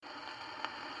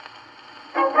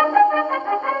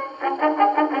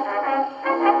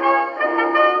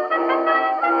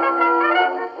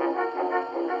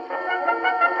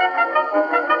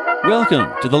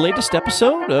Welcome to the latest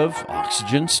episode of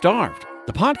Oxygen Starved,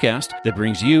 the podcast that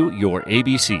brings you your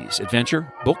ABCs,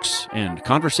 adventure, books, and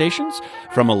conversations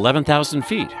from 11,000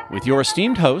 feet with your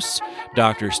esteemed hosts,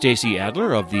 Dr. Stacy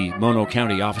Adler of the Mono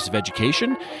County Office of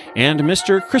Education and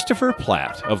Mr. Christopher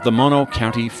Platt of the Mono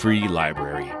County Free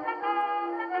Library.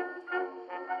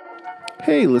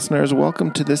 Hey, listeners,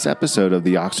 welcome to this episode of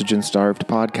the Oxygen Starved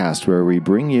podcast, where we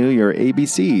bring you your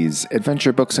ABCs,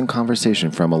 adventure, books, and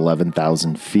conversation from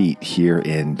 11,000 feet here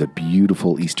in the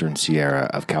beautiful Eastern Sierra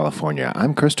of California.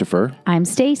 I'm Christopher. I'm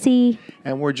Stacy.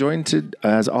 And we're joined,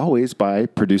 as always, by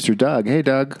producer Doug. Hey,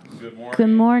 Doug. Good morning. Good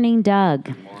morning,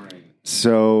 Doug.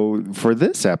 So for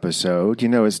this episode,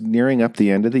 it's nearing up the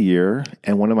end of the year,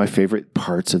 and one of my favorite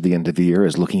parts of the end of the year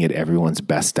is looking at everyone's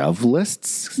best of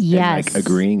lists. Yes. And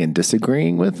agreeing and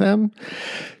disagreeing with them.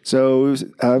 So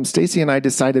Stacy and I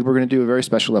decided we're going to do a very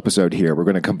special episode here. We're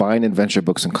going to combine adventure,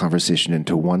 books, and conversation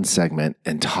into one segment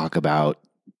and talk about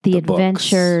the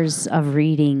adventures of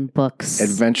reading books.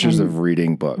 Adventures of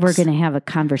reading books. We're going to have a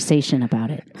conversation about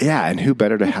it. Yeah, and who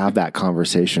better to have that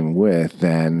conversation with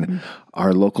than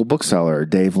our local bookseller,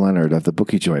 Dave Leonard of the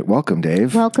Bookie Joint. Welcome,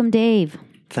 Dave. Welcome, Dave.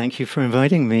 Thank you for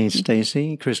inviting me,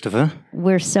 Stacy, Christopher.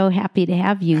 We're so happy to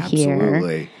have you here.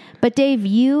 Absolutely. But Dave,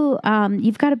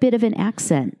 you've got a bit of an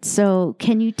accent. So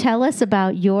can you tell us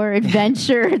about your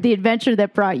adventure, the adventure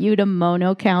that brought you to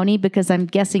Mono County? Because I'm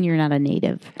guessing you're not a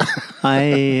native.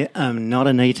 I am not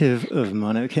a native of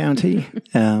Mono County,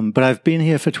 but I've been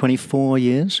here for 24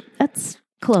 years. That's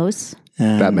close.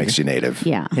 That makes you native.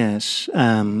 Yeah. Yes.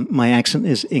 My accent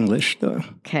is English, though.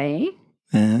 Okay.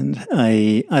 And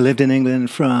I lived in England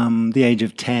from the age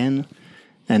of 10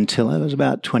 until I was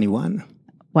about 21.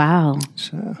 Wow.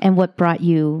 So And what brought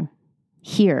you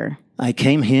here? I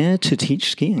came here to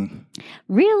teach skiing.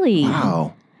 Really?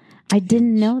 Wow. I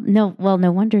didn't know. No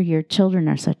wonder your children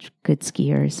are such good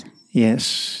skiers.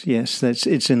 Yes,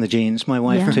 it's in the genes. My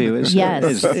wife too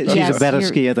Yes. she's a better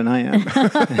skier than I am.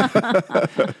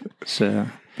 So,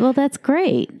 well, that's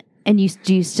great. And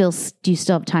do you still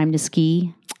have time to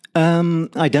ski?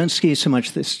 I don't ski so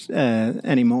much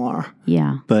anymore.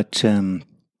 Yeah. But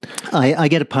I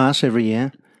get a pass every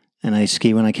year, and I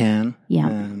ski when I can.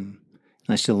 Yeah.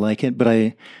 I still like it, but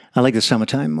I like the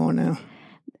summertime more now.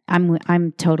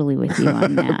 I'm totally with you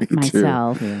on that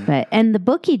myself. Yeah. And the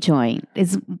Bookie Joint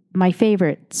is my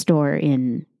favorite store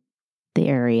in the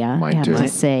area. Mine I have too. to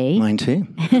say. Mine too.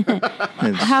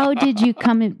 How did you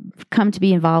come to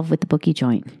be involved with the Bookie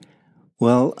Joint?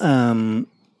 Well,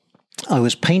 I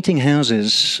was painting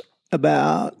houses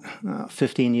about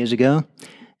 15 years ago,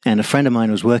 and a friend of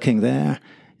mine was working there,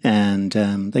 and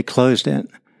they closed it,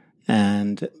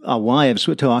 and our wives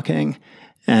were talking,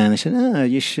 and they said,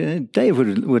 you should, Dave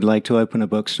would like to open a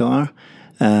bookstore,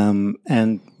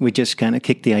 and we just kind of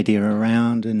kicked the idea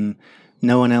around, and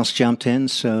no one else jumped in,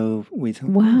 so we thought,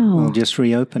 we'll just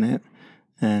reopen it.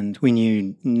 And we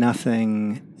knew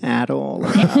nothing at all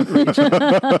about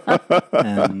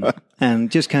retail.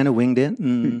 And just kind of winged it,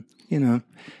 and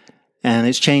and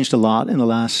it's changed a lot in the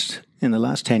last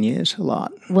 10 years, a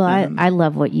lot. Well, I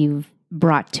love what you've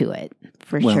brought to it,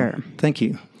 for sure. Thank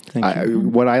you.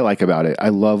 What I like about it, I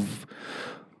love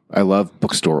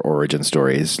bookstore origin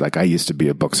stories. Like, I used to be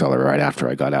a bookseller right after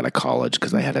I got out of college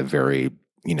because I had a very,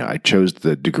 I chose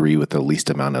the degree with the least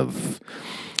amount of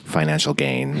financial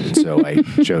gain. And so I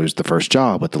chose the first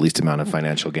job with the least amount of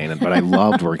financial gain. But I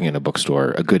loved working in a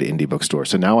bookstore, a good indie bookstore.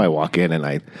 So now I walk in and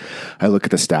I look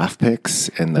at the staff picks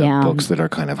and the books that are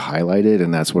kind of highlighted.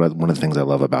 And that's one of the things I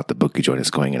love about the Bookie Joint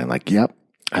is going in and like, yep,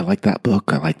 I like that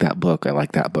book. I like that book. I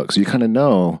like that book. So you kind of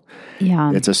know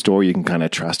it's a store you can kind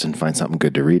of trust and find something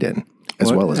good to read in,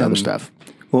 as well as other stuff.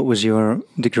 What was your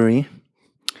degree?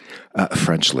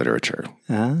 French literature.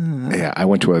 Yeah, I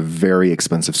went to a very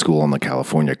expensive school on the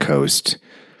California coast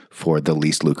for the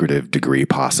least lucrative degree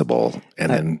possible,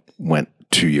 and then went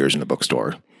 2 years in a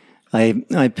bookstore.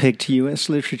 I picked U.S.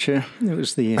 literature. It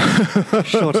was the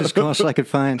shortest course I could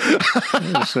find.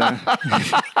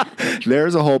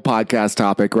 There's a whole podcast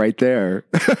topic right there.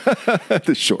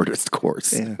 The shortest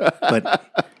course. Yeah. But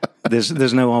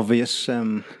there's no obvious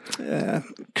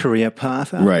career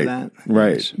path out of that.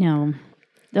 Right. No.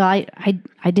 Well, I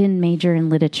didn't major in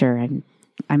literature.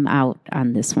 I'm out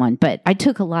on this one, but I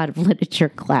took a lot of literature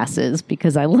classes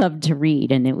because I loved to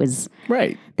read, and it was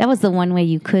that was the one way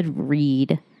you could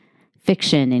read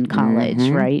fiction in college,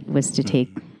 right? Was to take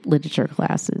literature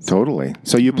classes. Totally.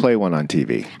 So you play one on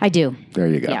TV. I do. There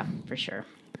you go. Yeah, for sure.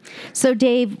 So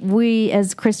Dave, we,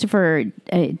 as Christopher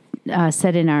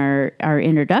said in our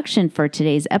introduction for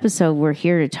today's episode, we're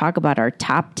here to talk about our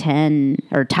top 10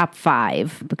 or top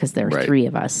 5, because there are 3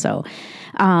 of us. So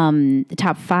the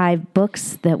top 5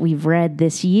 books that we've read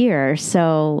this year.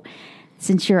 So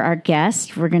since you're our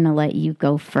guest, we're going to let you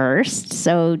go first.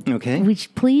 So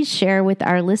please share with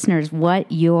our listeners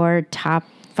what your top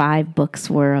 5 books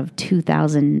were of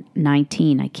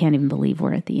 2019. I can't even believe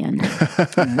we're at the end.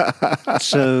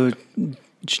 So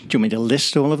do you want me to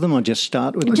list all of them or just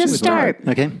start with? Just start.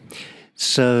 Okay.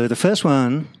 So the first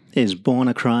one is Born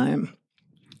a Crime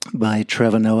by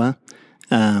Trevor Noah.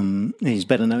 He's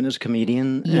better known as a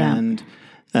comedian and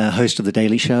host of The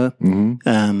Daily Show.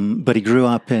 Mm-hmm. But he grew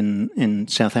up in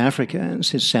South Africa. It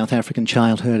was his South African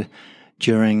childhood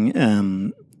during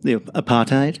the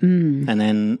apartheid. And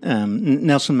then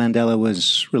Nelson Mandela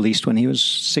was released when he was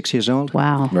 6 years old.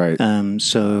 Wow. Right.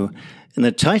 So, and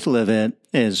the title of it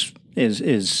is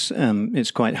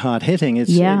quite hard hitting.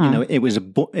 It's it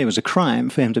was a crime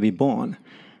for him to be born.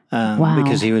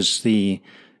 Because he was the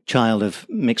child of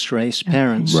mixed race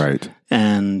parents. Right.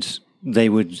 And they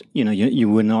would, you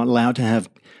were not allowed to have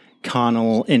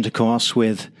carnal intercourse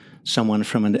with someone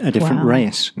from a different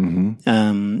race.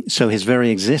 Mm-hmm. So his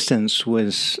very existence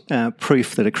was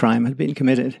proof that a crime had been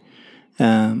committed.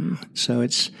 So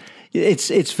it's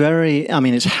very,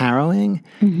 it's harrowing,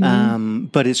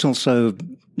 but it's also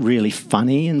really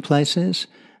funny in places.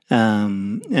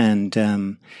 And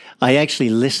I actually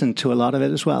listened to a lot of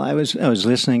it as well. I was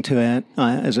listening to it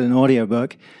as an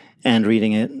audiobook and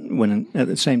reading it at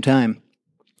the same time.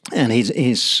 And he's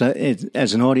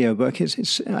as an audiobook,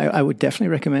 I would definitely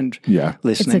recommend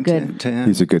listening to him.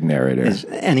 He's a good narrator.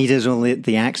 And he does all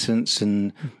the accents,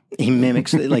 and he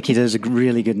mimics like he does a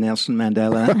really good Nelson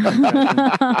Mandela.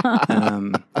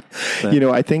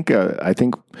 I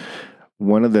think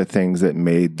one of the things that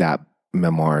made that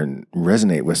memoir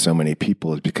resonate with so many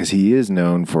people is because he is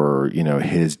known for,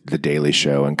 The Daily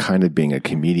Show and kind of being a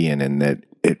comedian, and that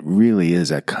it really is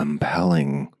a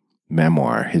compelling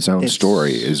memoir. His own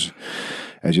story is,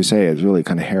 as you say, is really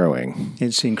kind of harrowing.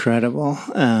 It's incredible.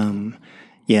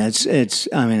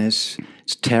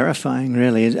 It's terrifying,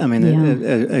 really.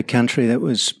 A country that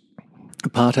was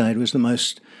apartheid was the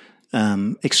most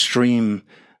extreme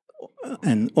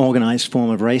and organized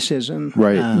form of racism.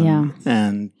 Right.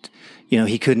 And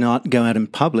he could not go out in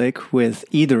public with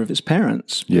either of his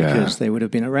parents because they would have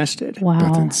been arrested. Wow.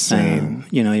 That's insane.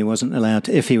 He wasn't allowed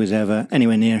to, if he was ever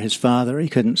anywhere near his father, he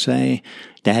couldn't say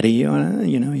daddy, or,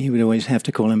 he would always have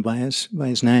to call him by his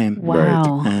name.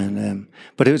 Wow. And,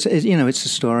 but it's a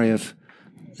story of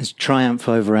his triumph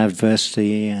over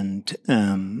adversity, and,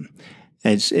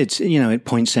 it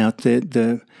points out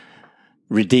the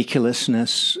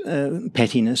ridiculousness,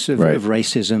 pettiness of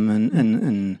racism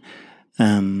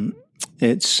and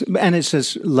it's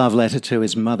a love letter to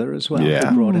his mother as well,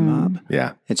 who brought him up.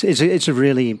 Yeah, it's a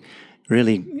really,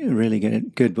 really, really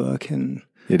good book, and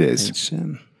it is.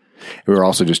 We were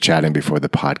also just chatting before the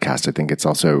podcast. I think it's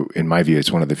also, in my view,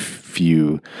 it's one of the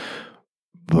few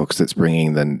books that's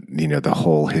bringing the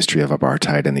whole history of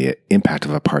apartheid and the impact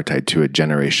of apartheid to a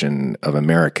generation of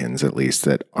Americans, at least,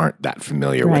 that aren't that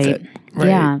familiar with it. Right.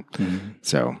 Yeah. Mm-hmm.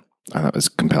 So I thought it was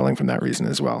compelling from that reason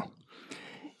as well.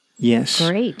 Yes.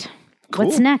 Great. Cool.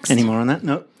 What's next? Any more on that?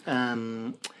 No.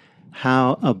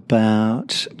 How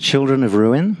about Children of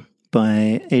Ruin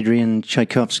by Adrian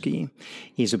Tchaikovsky?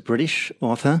 He's a British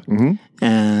author,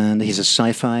 and he's a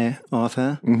sci-fi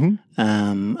author.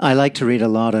 I like to read a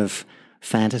lot of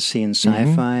fantasy and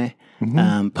sci-fi,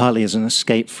 partly as an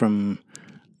escape from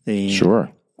the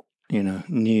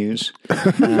news,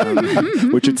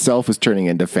 which itself is turning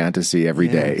into fantasy every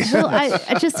day. Well,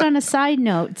 I just on a side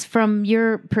note, from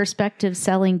your perspective,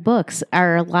 selling books,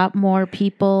 are a lot more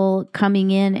people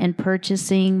coming in and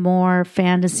purchasing more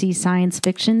fantasy science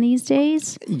fiction these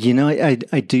days? I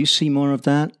do see more of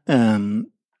that.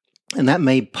 And that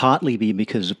may partly be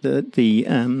because of the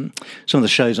some of the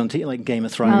shows on TV, like Game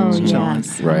of Thrones and so on.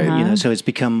 Right. So it's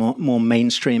become more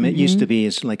mainstream. It used to be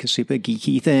as like a super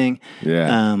geeky thing.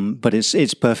 Yeah. But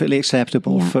it's perfectly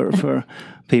acceptable for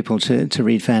people to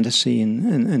read fantasy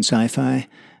and sci-fi.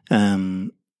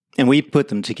 And we put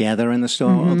them together in the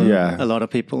store, although a lot of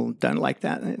people don't like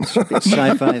that. It's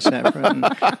sci-fi separate, and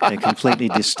they're completely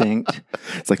distinct.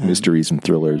 It's like mysteries and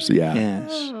thrillers. Yeah.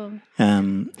 Yes.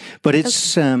 But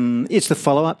it's the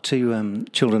follow-up to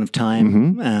Children of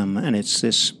Time, and it's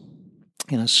this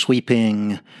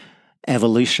sweeping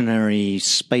evolutionary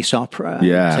space opera.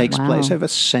 Yeah. It takes place over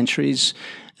centuries,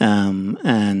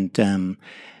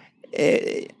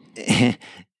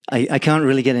 I can't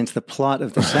really get into the plot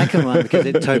of the second one because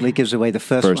it totally gives away the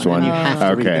first one. And you have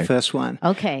to read the first one.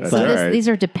 Okay, so these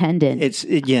are dependent.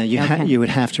 You would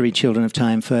have to read Children of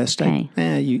Time first. Okay.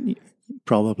 You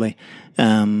probably,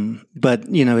 but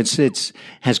it's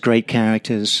has great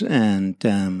characters, and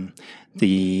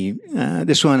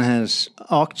this one has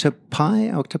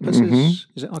octopuses. Mm-hmm.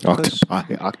 Is it octopus?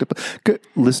 Octopus. Good.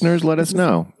 Listeners, let us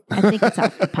know. I think it's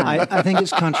octopi. I think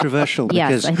it's controversial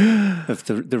because of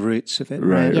the roots of it.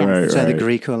 Right. Is that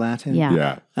Greek or Latin?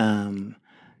 Yeah.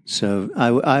 So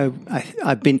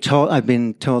I've been told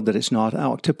that it's not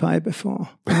octopi before.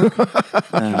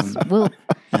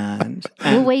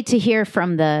 We'll wait to hear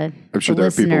from the I'm sure there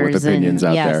are people with opinions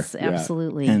out there. Yes,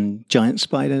 absolutely. And giant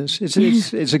spiders.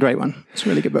 It's a great one. It's a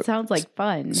really good book. Sounds like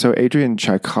fun. So Adrian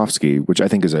Tchaikovsky, which I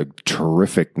think is a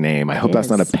terrific name. I hope that's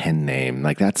not a pen name.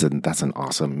 Like that's an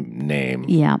awesome name.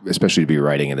 Yeah. Especially to be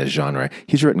writing in this genre.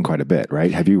 He's written quite a bit,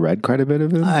 right? Have you read quite a bit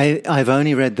of him? I've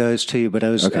only read those two, but I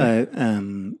was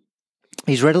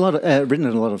he's written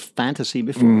a lot of fantasy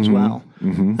before as well.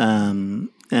 Mm-hmm.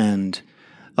 And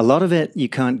a lot of it you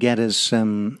can't get as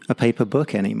a paper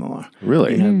book anymore.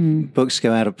 Really? Books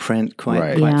go out of print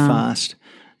quite fast.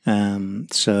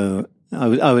 So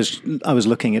I was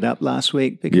looking it up last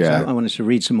week because I wanted to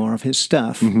read some more of his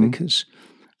stuff because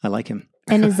I like him.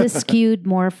 And is this skewed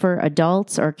more for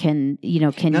adults, or can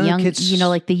young kids,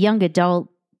 like the young adult,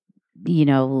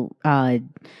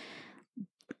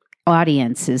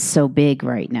 audience is so big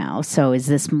right now. So is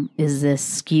this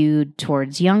skewed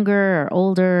towards younger or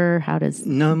older? How does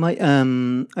my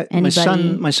son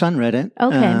read it.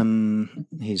 Okay,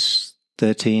 he's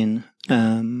 13,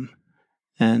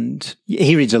 and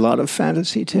he reads a lot of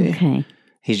fantasy too. Okay,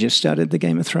 he's just started the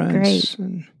Game of Thrones. Great.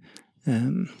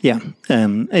 And,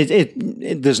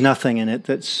 there's nothing in it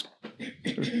that's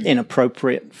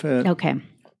inappropriate for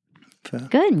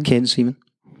good kids even.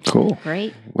 Cool.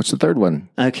 Great. What's the third one?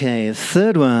 Okay, the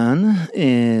third one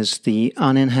is The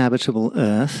Uninhabitable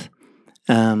Earth,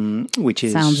 which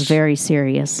is... Sounds very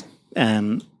serious.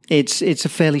 It's a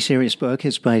fairly serious book.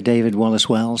 It's by David Wallace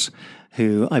Wells,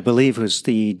 who I believe was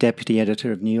the deputy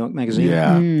editor of New York Magazine.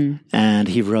 Yeah. And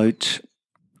he wrote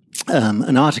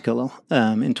an article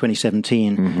in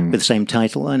 2017 with the same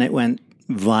title, and it went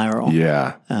viral.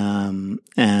 Yeah.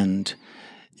 And...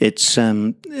 It's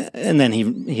and then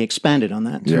he expanded on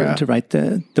that to write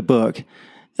the book.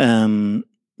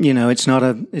 It's not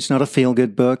a feel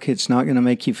good book. It's not going to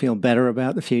make you feel better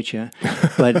about the future,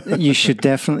 but you should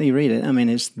definitely read it. I mean,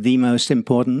 it's the most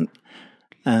important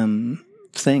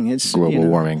thing. It's global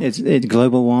warming.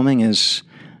 Global warming is.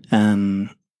 There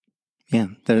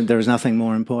is nothing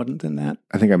more important than that.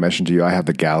 I think I mentioned to you I have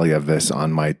the galley of this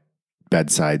on my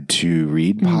bedside to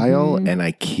read pile, and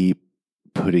I keep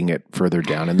putting it further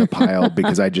down in the pile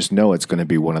because I just know it's going to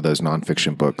be one of those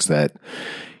nonfiction books that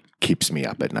keeps me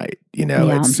up at night.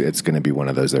 It's going to be one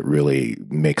of those that really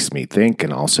makes me think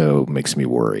and also makes me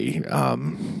worry.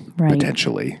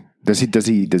 Potentially. Does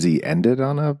he end it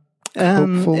on a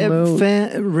hopeful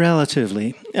note?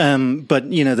 Relatively, but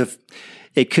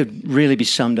it could really be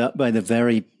summed up by the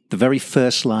very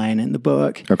first line in the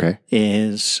book. Okay,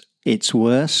 is it's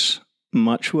worse.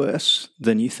 Much worse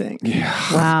than you think. Yeah.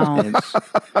 Wow.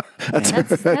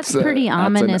 That's pretty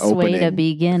ominous way to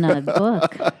begin a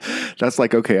book. That's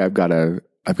like, okay, I've got to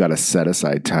set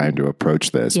aside time to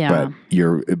approach this, but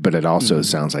it also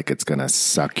sounds like it's going to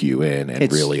suck you in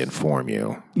and really inform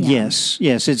you. Yeah.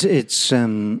 Yes,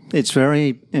 it's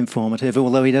very informative,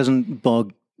 although he doesn't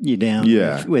bog you down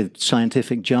with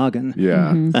scientific jargon.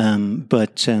 Yeah.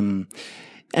 But in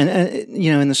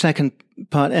the second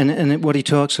part, and what he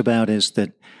talks about is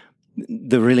that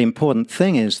the really important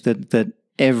thing is that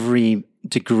every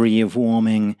degree of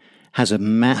warming has a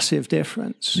massive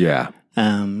difference. Yeah.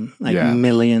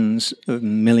 Millions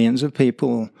of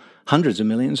people, hundreds of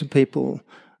millions of people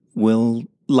will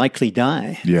likely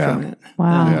die from it.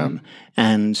 Wow.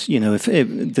 And, if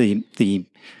the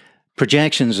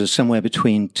projections are somewhere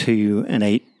between 2 and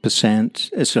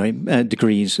 8%,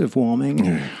 degrees of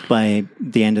warming by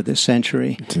the end of this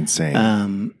century. It's insane.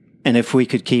 And if we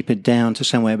could keep it down to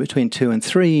somewhere between 2 and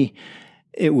 3,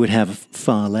 it would have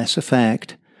far less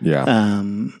effect. Yeah.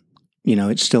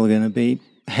 It's still going to be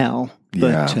hell.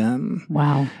 But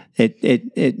wow.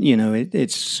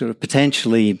 It's sort of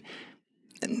potentially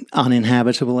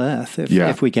uninhabitable Earth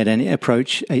if we get any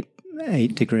approach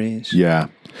 8 degrees. Yeah.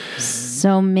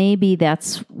 So maybe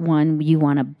that's one you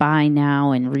want to buy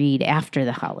now and read after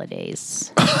the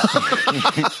holidays.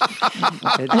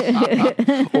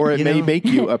 Or it may make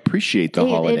you appreciate the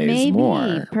holidays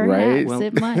more, right? Well,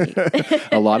 it might.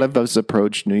 A lot of us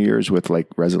approach New Year's with like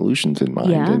resolutions in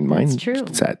mind, and true.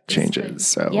 mindset changes.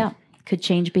 So yeah, could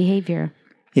change behavior.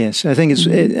 Yes, I think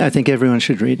I think everyone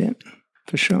should read it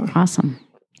for sure. Awesome.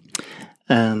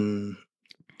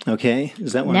 Okay,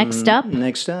 is that one next up?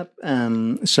 Next up.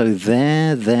 So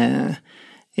there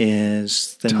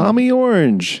is the Tommy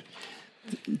Orange.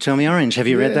 Tommy Orange. Have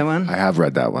you read that one? I have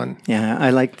read that one. Yeah,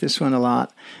 I like this one a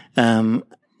lot.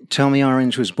 Tommy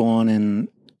Orange was born in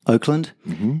Oakland,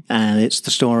 and it's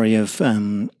the story of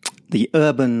the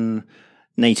urban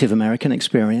Native American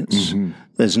experience.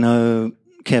 There's no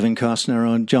Kevin Costner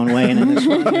or John Wayne in this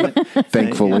one.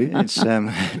 Thankfully.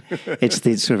 It's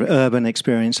the sort of urban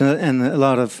experience. And a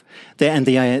lot of the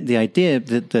idea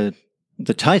that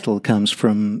the title comes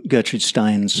from Gertrude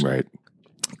Stein's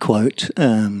quote,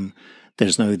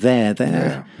 there's no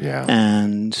there. Yeah.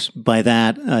 And by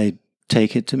that, I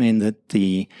take it to mean that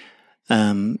the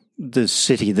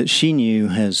city that she knew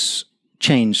has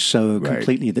changed so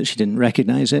completely that she didn't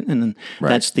recognize it. And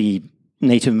that's the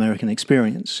Native American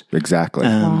experience. Exactly.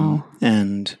 Wow.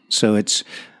 And so it's,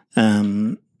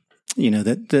 that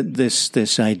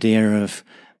this idea of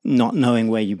not knowing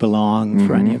where you belong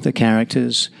for any of the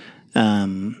characters,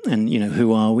 and,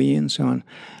 who are we and so on.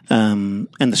 And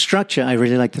the structure, I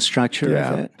really like the structure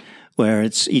of it, where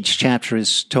each chapter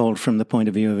is told from the point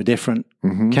of view of a different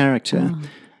character,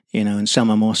 and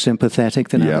some are more sympathetic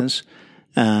than others.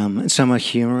 And some are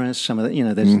humorous, some are,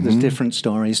 there's different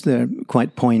stories. They're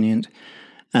quite poignant.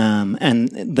 And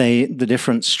the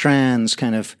different strands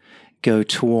kind of go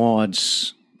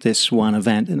towards this one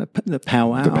event in the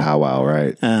powwow. The powwow,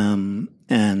 right.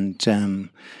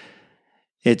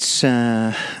 It's,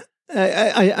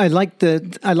 I like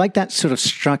that sort of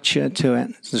structure to it.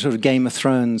 It's the sort of Game of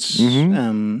Thrones,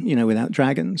 without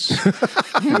dragons.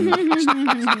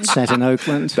 Set in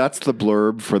Oakland. That's the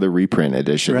blurb for the reprint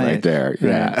edition right there.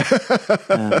 Yeah.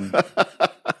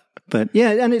 But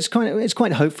yeah, and it's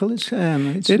quite hopeful.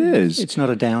 It is. It's not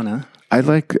a downer. I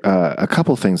like a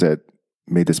couple things that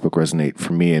made this book resonate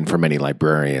for me and for many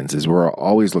librarians is we're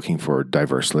always looking for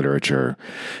diverse literature,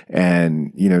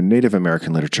 and Native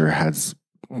American literature has,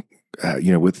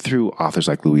 through authors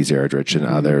like Louise Erdrich and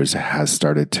others, has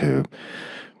started to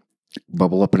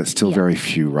bubble up, but it's still very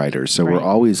few writers. So we're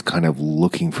always kind of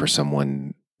looking for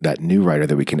someone, that new writer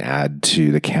that we can add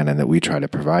to the canon that we try to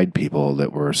provide people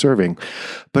that we're serving.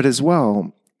 But as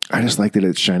well, I just like that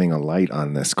it's shining a light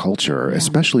on this culture,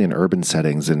 especially in urban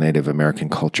settings. The Native American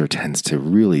culture tends to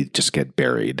really just get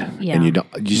buried, and you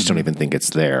just don't even think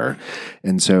it's there.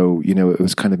 And so, it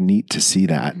was kind of neat to see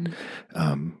that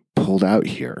pulled out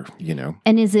here.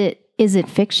 And is it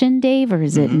fiction, Dave, or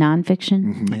is it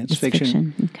nonfiction? It's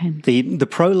fiction. Okay. The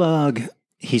prologue.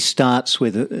 He starts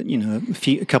with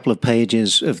a couple of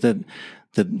pages of the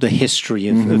history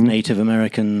of Native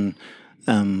American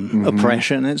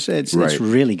oppression. It's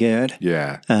really good.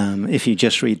 Yeah. If you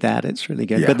just read that, it's really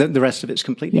good. Yeah. But the rest of it's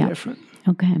completely different.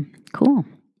 Okay. Cool.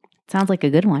 Sounds like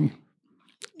a good one.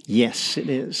 Yes, it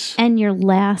is. And your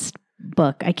last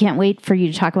book, I can't wait for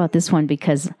you to talk about this one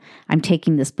because I'm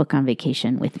taking this book on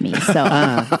vacation with me.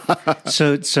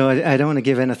 So, so I don't want to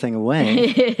give anything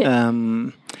away.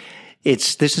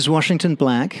 This is Washington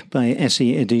Black by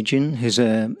Essie Edugyan, who's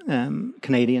a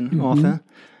Canadian author.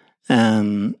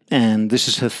 And this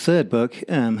is her third book.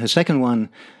 Her second one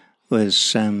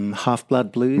was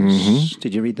Half-Blood Blues.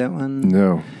 Did you read that one?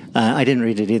 No. I didn't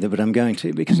read it either, but I'm going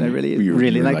to because I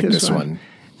really like this one.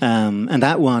 And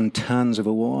that won tons of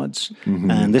awards.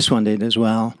 And this one did as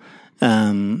well.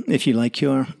 If you like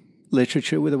your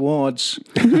literature with awards,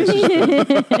 this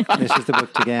is the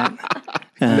book to get.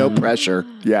 No pressure.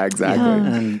 Yeah, exactly.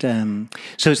 And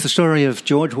so it's the story of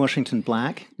George Washington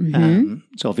Black.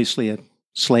 It's obviously a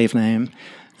slave name.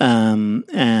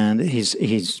 And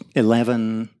he's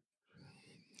 11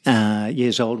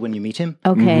 years old when you meet him.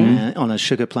 Okay. On a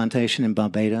sugar plantation in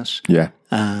Barbados. Yeah.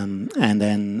 And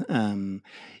then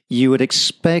you would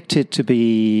expect it to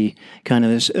be kind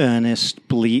of this earnest,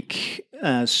 bleak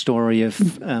story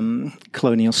of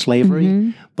colonial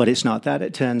slavery, but it's not that.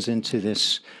 It turns into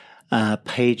this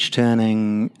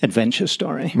page-turning adventure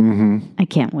story. I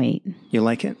can't wait. You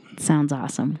like it? Sounds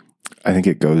awesome. I think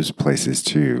it goes places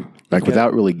too. Like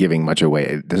without really giving much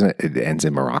away, it ends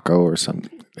in Morocco or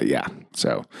something. Yeah.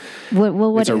 So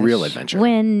what it's a real adventure.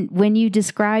 When you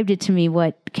described it to me,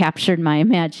 what captured my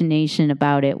imagination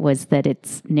about it was that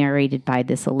it's narrated by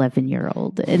this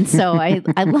 11-year-old. And so I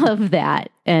love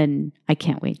that. And I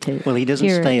can't wait to. Well, he doesn't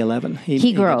stay 11.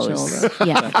 He grows.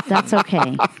 Yeah, that's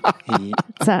okay.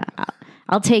 So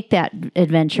I'll take that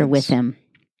adventure with him.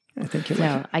 I think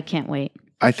so. I can't wait.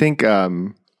 I think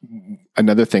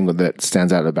another thing that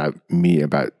stands out about me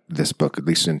about this book, at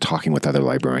least in talking with other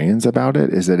librarians about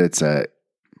it, is that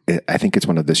I think it's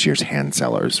one of this year's hand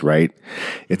sellers, right?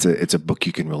 It's a book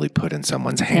you can really put in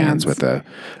someone's hands with a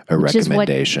recommendation. Which is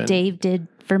what Dave did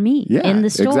for me in the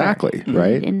store. Exactly,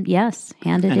 right? And yes,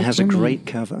 handed it to me. And it has a great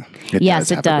cover. It does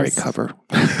have a great cover.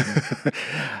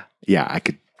 Yeah,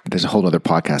 there's a whole other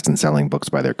podcast in selling books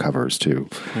by their covers too.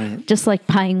 Right. Just like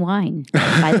buying wine.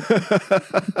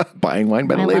 Buying wine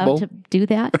by the label. Am I allowed to do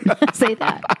that? Say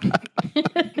that.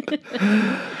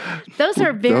 Those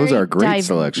are great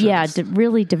selections. Yeah,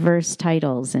 really diverse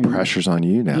titles. And pressure's on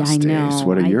you now, Stace. I know.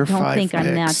 What are your 5 picks? I don't think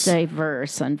I'm that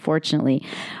diverse, unfortunately.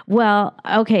 Well,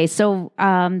 okay, so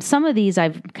some of these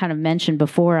I've kind of mentioned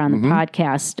before on the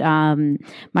podcast.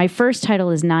 My first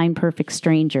title is 9 Perfect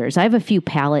Strangers. I have a few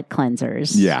palate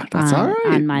cleansers. Yeah, that's all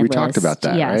right. On my we list. Talked about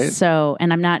that, right? So,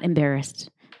 and I'm not embarrassed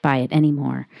by it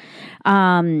anymore.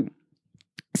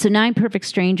 So 9 Perfect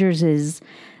Strangers is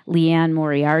Liane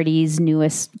Moriarty's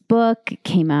newest book.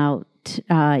 Came out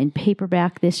in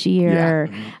paperback this year.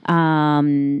 Yeah.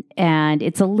 And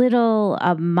it's a little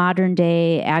modern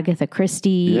day Agatha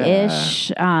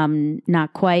Christie-ish.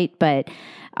 Not quite, but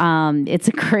it's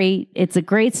a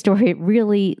great story. It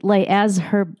really, like as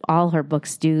all her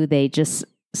books do, they just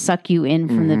suck you in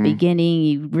from the beginning.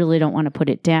 You really don't want to put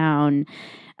it down.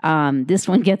 This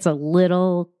one gets a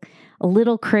little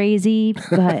crazy,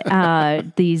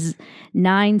 but these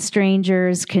 9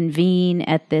 strangers convene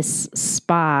at this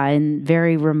spa in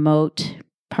very remote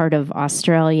part of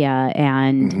Australia,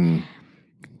 and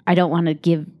I don't want to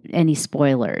give any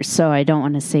spoilers, so I don't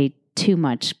want to say too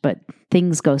much, but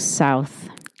things go south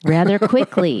rather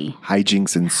quickly.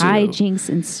 Hijinks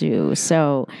ensue.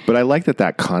 So, but I like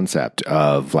that concept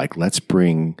of like, let's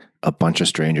bring a bunch of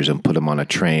strangers and put them on a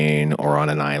train or on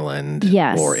an island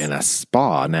or in a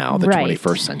spa now, the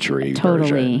 21st century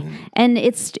version. And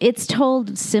it's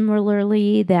told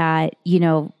similarly that,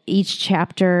 each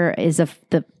chapter is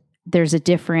there's a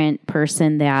different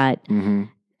person that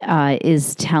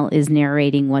is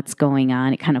narrating what's going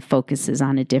on. It kind of focuses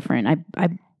on a different,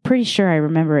 I'm pretty sure I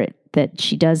remember it, that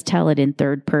she does tell it in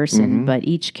third person, but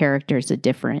each character is a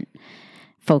different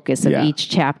focus of each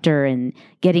chapter and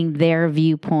getting their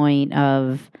viewpoint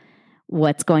of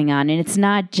what's going on. And it's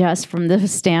not just from the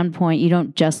standpoint, you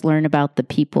don't just learn about the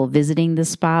people visiting the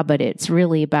spa, but it's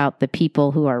really about the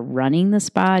people who are running the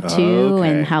spa too,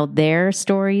 and how their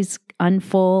stories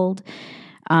unfold.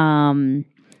 And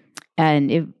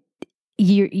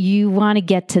you want to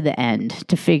get to the end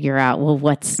to figure out, well,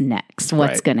 what's next?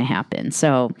 What's going to happen?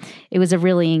 So it was a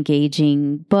really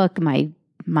engaging book. My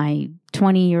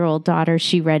 20-year-old daughter,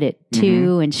 she read it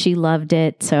too, and she loved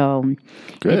it. So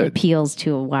it appeals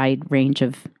to a wide range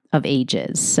of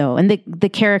ages. So, and the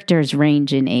characters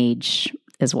range in age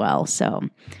as well. So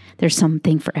there's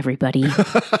something for everybody. And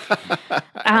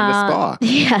the spa.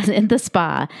 Yeah, in the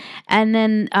spa. And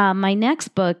then my next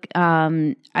book,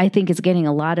 I think is getting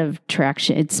a lot of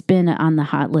traction. It's been on the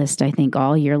hot list, I think,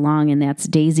 all year long, and that's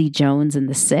Daisy Jones and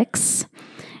the Six.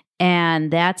 And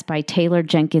that's by Taylor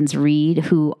Jenkins Reid,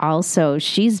 who also,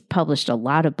 she's published a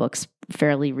lot of books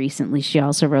fairly recently. She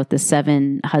also wrote The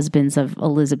 7 Husbands of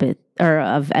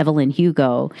Evelyn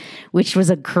Hugo, which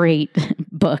was a great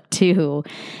book too.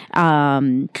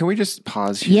 Can we just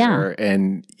pause here? Yeah.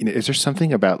 And is there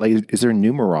something about, like, is there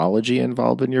numerology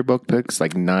involved in your book picks?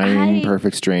 Like 9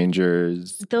 Perfect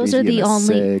Strangers. Those are the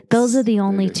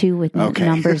only 2 with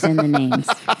numbers in the names.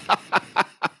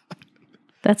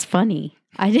 That's funny.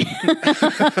 I'm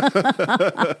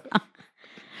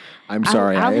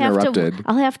sorry, I interrupted.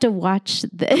 I'll have to watch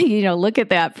look at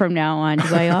that from now on.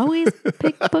 Do I always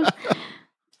pick books?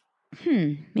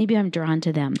 Maybe I'm drawn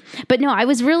to them. But no, I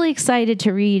was really excited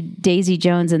to read Daisy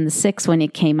Jones and the Six when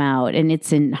it came out, and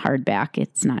it's in hardback.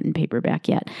 It's not in paperback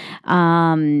yet.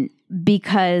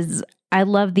 Because I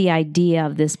love the idea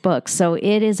of this book. So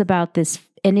it is about this,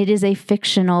 and it is a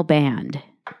fictional band.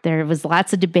 There was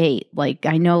lots of debate. Like,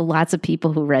 I know lots of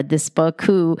people who read this book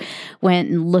who went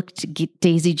and looked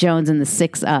Daisy Jones and the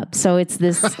Six up. So it's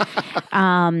this,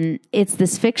 it's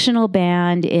this fictional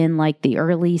band in like the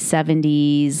early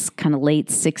 70s, kind of late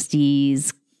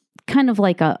 60s, kind of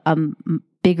like a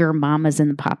bigger Mamas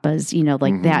and the Papas,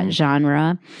 like that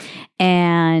genre.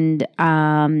 And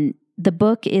the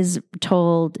book is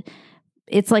told,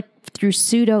 it's like through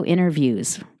pseudo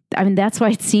interviews. I mean, that's why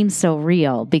it seems so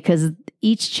real, because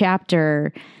each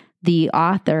chapter, the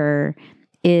author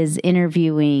is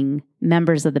interviewing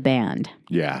members of the band.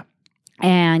 Yeah.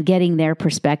 And getting their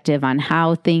perspective on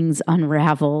how things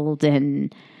unraveled,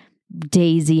 and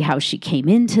Daisy, how she came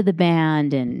into the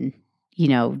band and, you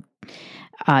know,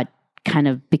 kind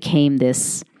of became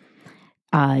this,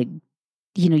 you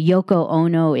know, Yoko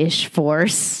Ono-ish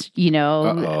force, you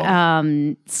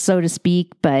know, so to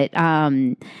speak. But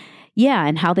yeah,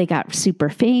 and how they got super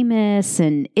famous.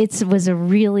 And it was a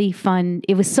really fun,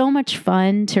 it was so much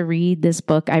fun to read this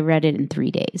book. I read it in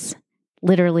 3 days.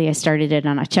 Literally, I started it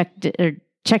I checked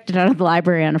it out of the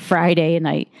library on a Friday, and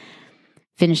I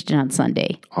finished it on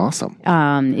Sunday. Awesome.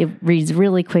 It reads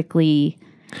really quickly.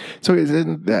 So,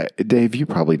 isn't that, Dave, you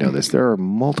probably know this. There are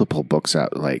multiple books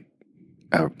out, like,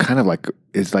 kind of like,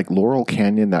 it's like Laurel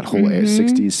Canyon, that whole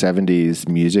 60s, 70s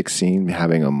music scene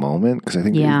having a moment. Because I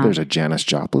think there's a Janis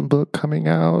Joplin book coming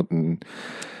out, and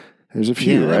there's a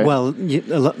few, right? Well,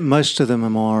 most of them are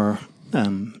more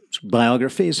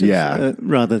biographies,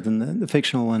 rather than the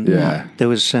fictional one. Yeah. There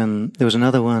was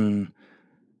another one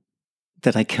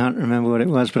that I can't remember what it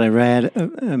was, but I read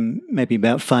maybe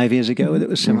about 5 years ago that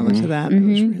was similar to that. It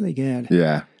was really good.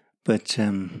 Yeah. But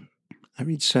I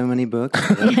read so many books.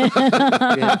 But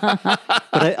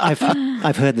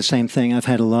I've heard the same thing. I've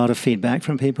had a lot of feedback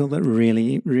from people that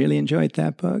really, really enjoyed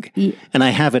that book. Yeah. And I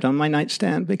have it on my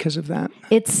nightstand because of that.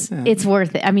 It's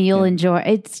worth it. I mean, you'll enjoy it.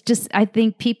 It's just, I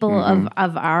think people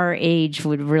of our age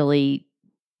would really,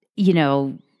 you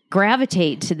know,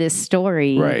 gravitate to this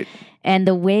story. Right. And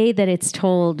the way that it's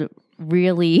told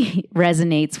really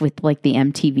resonates with like the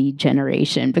MTV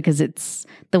generation, because it's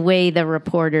the way the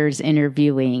reporter's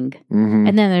interviewing. And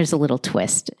then there's a little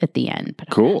twist at the end. But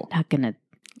cool. I'm not going to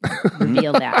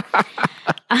reveal that.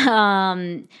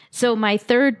 So my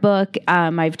third book,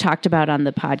 I've talked about on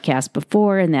the podcast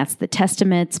before, and that's The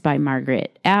Testaments by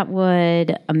Margaret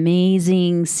Atwood.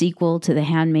 Amazing sequel to The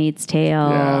Handmaid's Tale.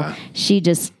 Yeah. She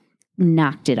just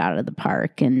knocked it out of the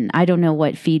park. And I don't know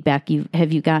what feedback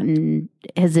have you gotten.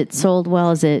 Has it sold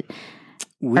well?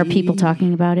 Are people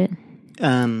talking about it?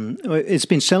 It's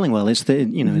been selling well. It's the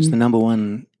it's the number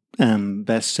one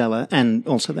bestseller, and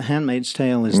also The Handmaid's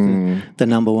Tale is the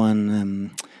number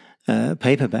one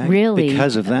paperback. Really,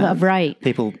 because of that, right?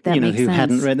 People that who sense.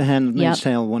 hadn't read The Handmaid's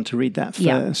Tale want to read that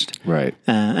first, right?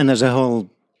 And there's a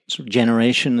whole sort of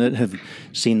generation that have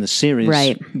seen the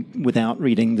series without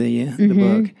reading the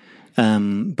book.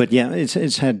 But yeah,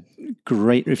 it's had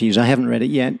great reviews. I haven't read it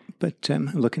yet, but I'm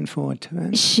looking forward to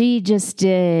it. She just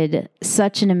did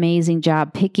such an amazing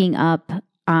job picking up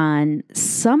on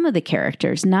some of the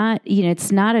characters. Not,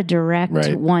 it's not a direct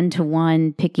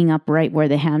one-to-one picking up right where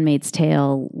The Handmaid's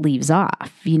Tale leaves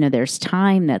off. There's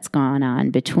time that's gone on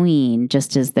between,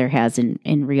 just as there has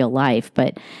in real life.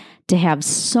 But to have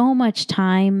so much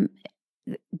time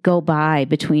go by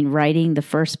between writing the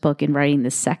first book and writing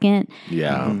the second.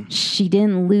 Yeah. She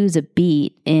didn't lose a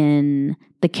beat in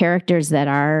the characters that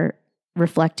are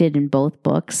reflected in both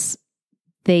books.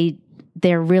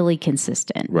 They're really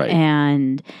consistent. Right.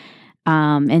 And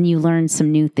you learn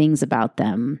some new things about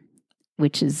them,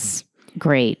 which is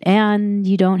great. And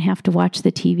you don't have to watch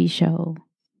the TV show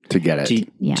to get it.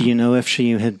 Do you know if she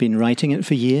had been writing it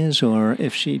for years, or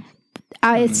if she...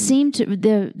 It seemed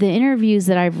the interviews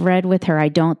that I've read with her, I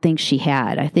don't think she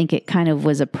had. I think it kind of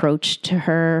was approached to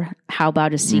her, how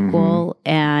about a sequel?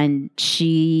 And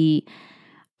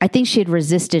I think she had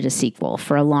resisted a sequel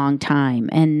for a long time.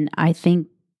 And I think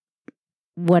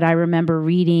what I remember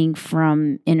reading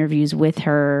from interviews with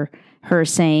her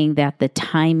saying that the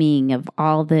timing of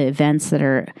all the events that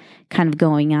are kind of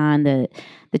going on, the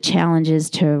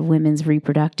challenges to women's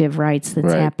reproductive rights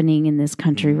that's happening in this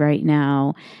country right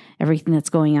now, everything that's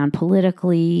going on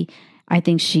politically, I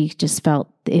think she just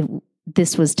felt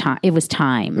this was time. It was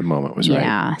time. The moment was right.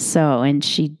 Yeah. So, and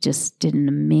she just did an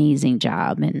amazing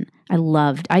job, and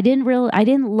I didn't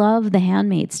love The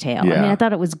Handmaid's Tale. Yeah. I mean, I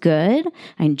thought it was good.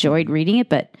 I enjoyed reading it,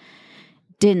 but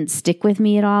didn't stick with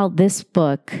me at all. This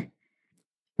book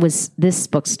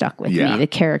stuck with me. The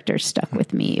characters stuck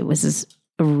with me. It was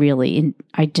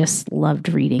I just loved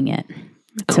reading it.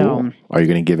 Cool. So, are you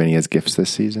going to give any as gifts this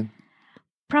season?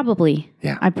 Probably.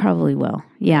 Yeah. I probably will.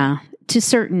 Yeah. To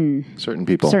certain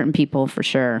people for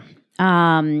sure.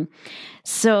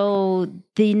 So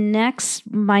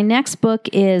my next book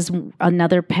is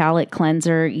another palate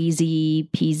cleanser, easy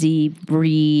peasy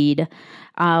read.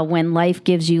 When Life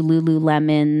Gives You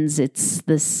Lululemons. It's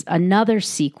another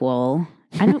sequel.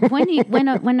 I don't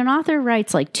when an author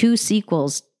writes like 2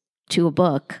 sequels to a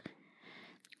book,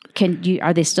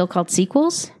 Are they still called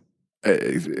sequels?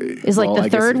 Is like the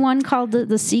third one called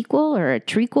the sequel or a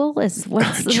trequel? What's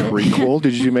trequel?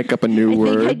 Did you make up a new word?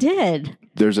 I think I did.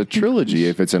 There's a trilogy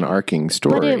if it's an arcing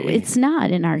story. But it's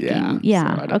not an arcing.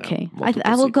 Yeah. So okay.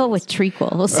 I will go with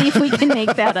trequel. We'll see if we can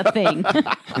make that a thing.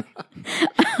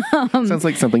 Sounds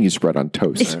like something you spread on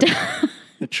toast.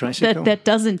 A tricycle? That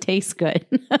doesn't taste good.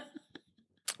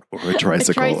 Or a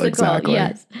tricycle, exactly.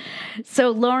 Yes.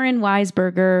 So Lauren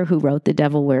Weisberger, who wrote The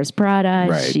Devil Wears Prada,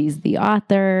 right. She's the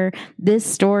author. This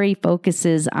story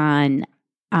focuses on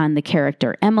the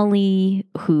character Emily,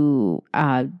 who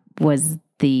was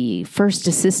the first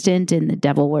assistant in The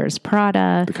Devil Wears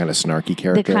Prada. The kind of snarky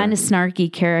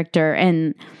character.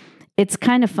 And it's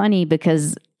kind of funny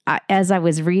because as I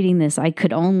was reading this, I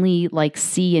could only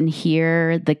see and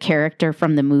hear the character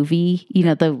from the movie. You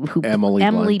know,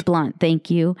 Emily Blunt. Thank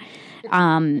you,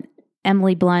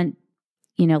 Emily Blunt.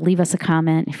 You know, leave us a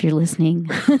comment if you're listening.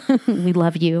 We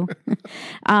love you.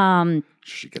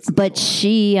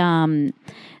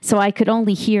 So I could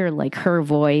only hear her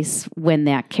voice when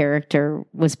that character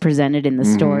was presented in the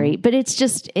story. But it's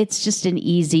just an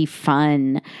easy,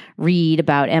 fun read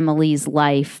about Emily's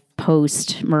life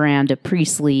post Miranda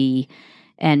Priestley,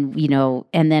 and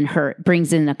then her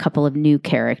brings in a couple of new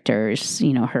characters,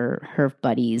 her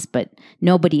buddies, but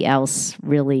nobody else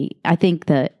really. I think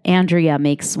Andrea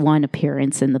makes one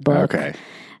appearance in the book. Okay.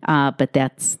 But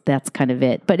that's kind of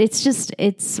it. But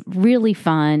it's really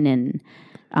fun, and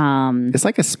it's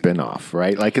like a spin-off,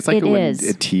 right? It's like when a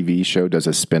TV show does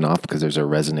a spin-off because there's a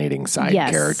resonating side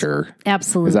character.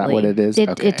 Absolutely. Is that what it is?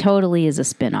 It totally is a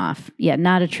spin-off. Yeah,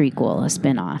 not a trequel. A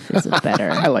spin-off is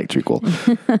better. I like trequel.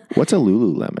 What's a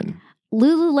Lululemon?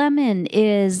 Lululemon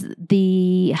is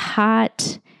the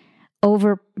hot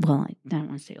over. Well, I don't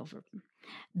want to say over.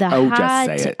 The hot.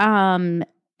 Just say it.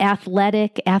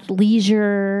 Athletic,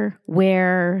 athleisure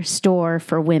wear store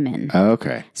for women. Oh,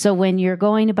 okay. So when you're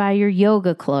going to buy your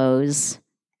yoga clothes,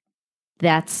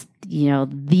 that's,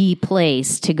 the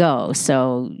place to go.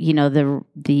 So,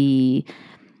 the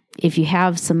if you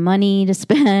have some money to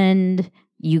spend,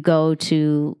 you go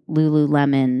to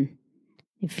Lululemon.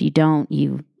 If you don't,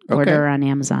 you order on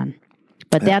Amazon.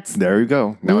 But there you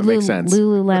go. Now it makes sense.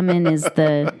 Lululemon is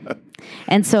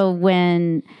and so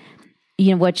when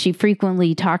what she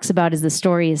frequently talks about is the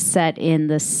story is set in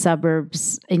the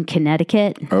suburbs in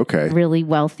Connecticut. Okay. Really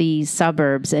wealthy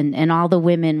suburbs. And all the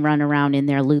women run around in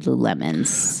their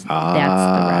Lululemons. That's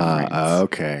the reference.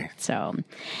 Okay. So,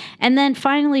 and then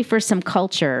finally for some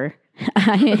culture,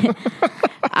 I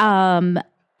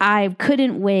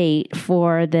couldn't wait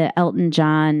for the Elton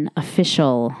John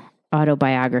official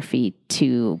autobiography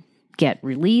to get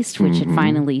released, which it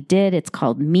finally did. It's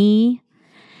called Me.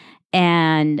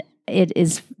 And it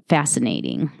is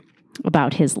fascinating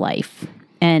about his life.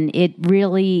 And it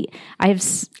really,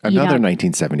 another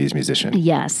 1970s musician.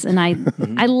 Yes. And I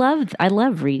love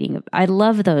reading. I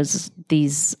love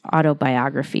these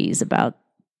autobiographies about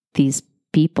these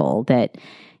people that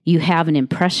you have an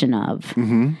impression of.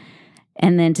 Mm-hmm.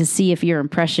 And then to see if your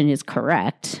impression is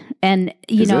correct. And,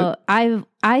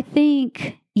 I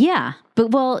think, yeah,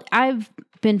 but I've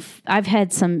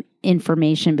had some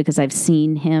information because I've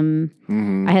seen him.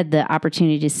 Mm-hmm. I had the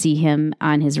opportunity to see him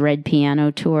on his Red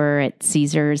Piano tour at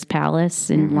Caesar's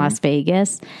Palace in Las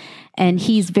Vegas. And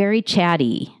he's very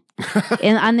chatty.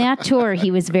 And on that tour, he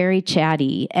was very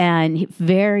chatty and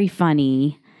very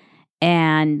funny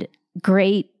and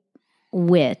great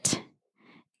wit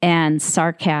and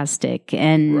sarcastic.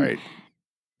 And right.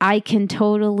 I can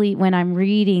totally, when I'm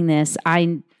reading this,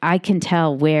 I can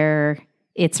tell where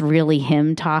it's really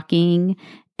him talking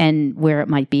and where it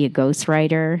might be a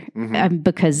ghostwriter,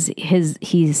 because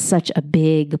he's such a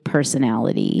big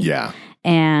personality. Yeah.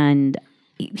 And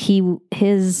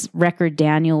his record,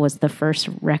 Daniel, was the first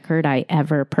record I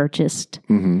ever purchased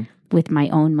with my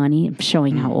own money. I'm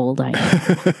showing how old I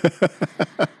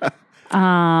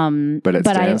am. But it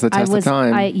stands the test of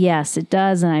time. Yes, it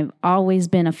does. And I've always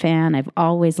been a fan. I've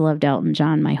always loved Elton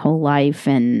John my whole life.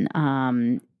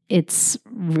 And it's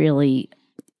really,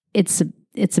 it's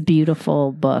a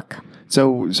beautiful book.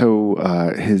 So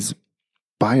his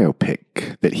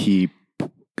biopic that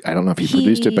I don't know if he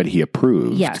produced it, but he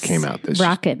approved, came out this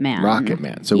Rocket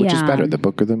Man. So which is better, the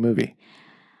book or the movie?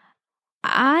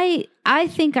 I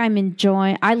think I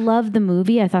love the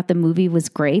movie. I thought the movie was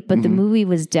great, but the movie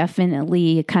was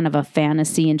definitely kind of a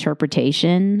fantasy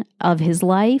interpretation of his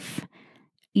life.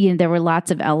 There were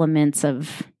lots of elements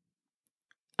of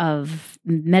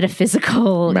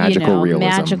metaphysical, realism.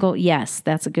 Magical. Yes,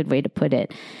 that's a good way to put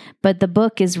it. But the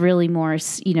book is really more,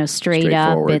 straight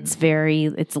up.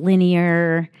 It's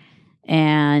linear.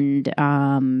 and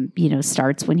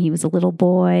starts when he was a little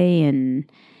boy,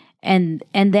 and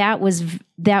that was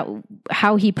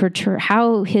how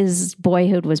his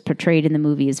boyhood was portrayed in the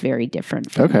movie is very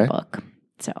different from the book.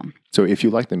 So if you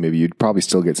like the movie, you'd probably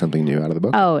still get something new out of the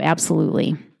book. Oh,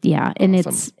 absolutely. Yeah.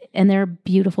 And they're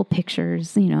beautiful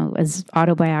pictures, as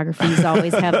autobiographies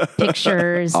always have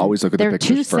pictures. Always look at the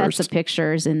pictures first. There are 2 sets of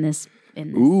pictures in this.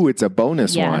 Ooh, it's a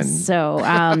bonus one. So,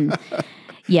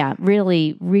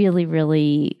 really, really,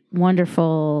 really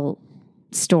wonderful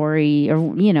story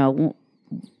or,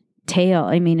 tale.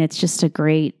 I mean, it's just a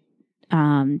great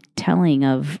telling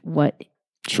of what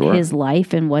his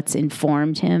life and what's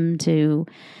informed him to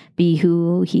be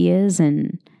who he is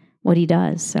and what he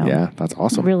does. So yeah, that's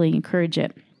awesome. Really encourage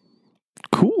it.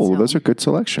 Cool. So, those are good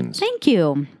selections. Thank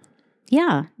you.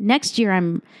 Yeah. Next year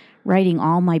I'm writing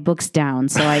all my books down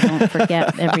so I don't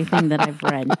forget everything that I've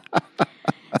read.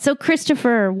 So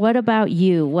Christopher, what about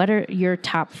you? What are your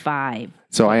top 5?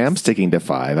 So I am sticking to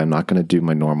 5. I'm not going to do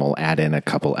my normal add in a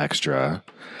couple extra,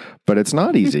 but it's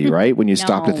not easy, right? When you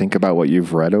stop to think about what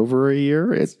you've read over a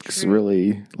year, it's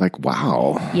really like,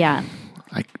 wow. Yeah.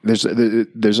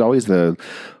 There's always the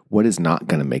what is not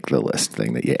going to make the list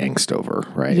thing that you angst over,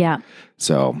 right? Yeah.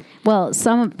 So, well,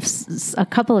 a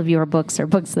couple of your books are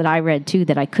books that I read too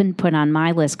that I couldn't put on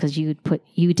my list because you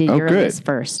did your list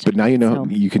first. But now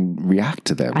you can react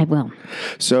to them. I will.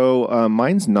 So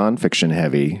mine's nonfiction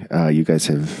heavy. You guys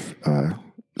have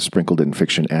sprinkled in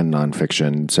fiction and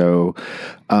nonfiction. So,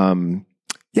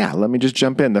 let me just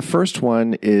jump in. The first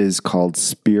one is called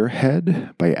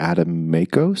Spearhead by Adam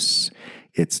Makos.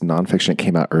 It's nonfiction. It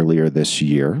came out earlier this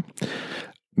year.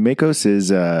 Makos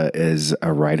is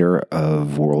a writer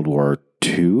of World War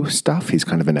II stuff. He's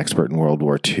kind of an expert in World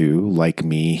War II. Like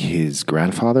me, his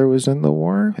grandfather was in the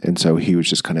war, and so he was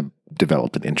just kind of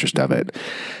developed an interest of it.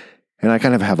 And I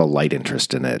kind of have a light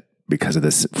interest in it because of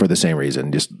this, for the same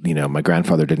reason. Just, my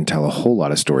grandfather didn't tell a whole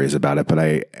lot of stories about it, but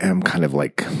I am kind of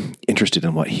like interested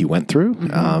in what he went through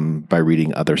by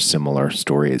reading other similar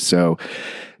stories. So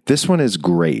this one is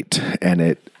great, and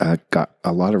it got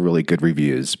a lot of really good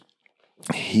reviews.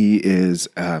 He is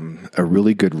a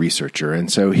really good researcher,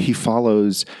 and so he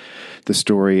follows the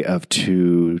story of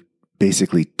 2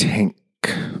 basically tank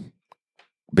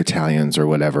battalions or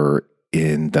whatever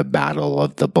in the Battle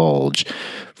of the Bulge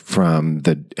from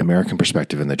the American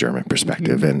perspective and the German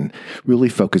perspective, and really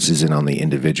focuses in on the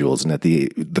individuals. And at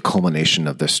the culmination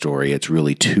of the story, it's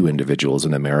really 2 individuals,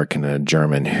 an American and a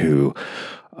German, who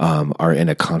are in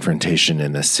a confrontation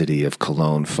in the city of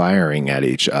Cologne, firing at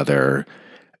each other,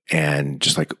 and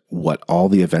just like what all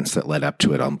the events that led up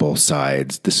to it on both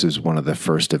sides. This is one of the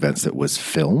first events that was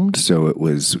filmed, so it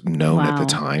was known at the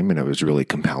time, and it was really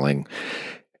compelling.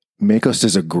 Makos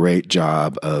does a great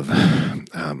job of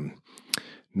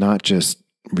not just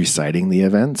reciting the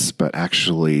events, but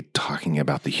actually talking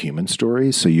about the human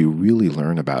stories. So you really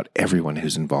learn about everyone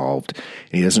who's involved,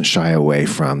 and he doesn't shy away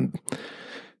from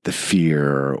the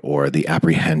fear or the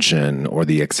apprehension or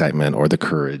the excitement or the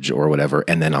courage or whatever,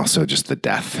 and then also just the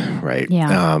death, right?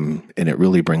 Yeah. And it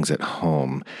really brings it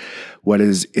home. What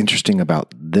is interesting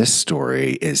about this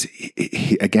story is,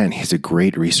 he's a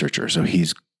great researcher. So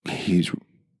he's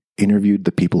interviewed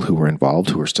the people who were involved,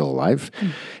 who are still alive,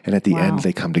 and at the end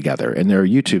they come together. And there are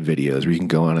YouTube videos where you can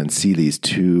go on and see these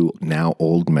 2 now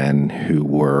old men who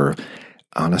were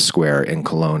on a square in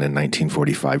Cologne in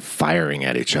 1945 firing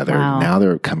at each other. Wow. Now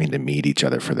they're coming to meet each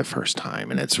other for the first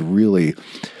time. And it's really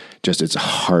just, it's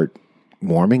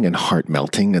heartwarming and heart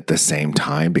melting at the same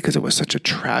time because it was such a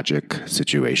tragic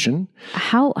situation.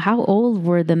 How old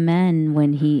were the men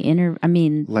when he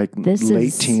like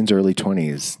late teens, early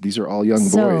 20s. These are all young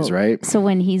boys, right? So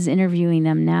when he's interviewing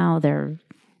them now, they're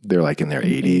like in their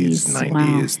 80s,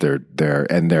 90s. Wow.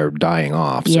 They're dying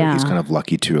off. So he's kind of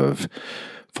lucky to have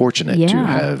fortunate to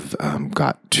have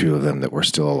got 2 of them that were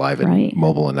still alive and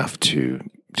mobile enough to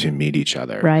meet each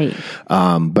other. Right.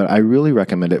 But I really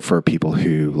recommend it for people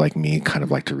who, like me, kind of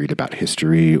like to read about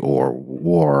history or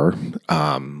war,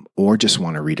 or just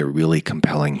want to read a really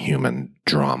compelling human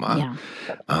drama.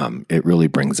 Yeah. It really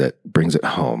brings it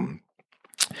home.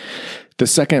 The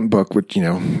second book, which,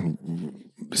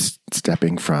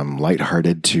 stepping from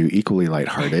lighthearted to equally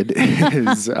lighthearted,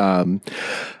 is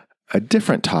a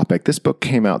different topic. This book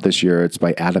came out this year. It's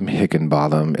by Adam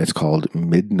Higginbotham. It's called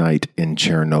Midnight in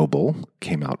Chernobyl.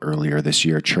 Came out earlier this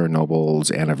year.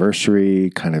 Chernobyl's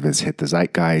anniversary kind of has hit the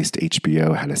zeitgeist.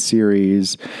 HBO had a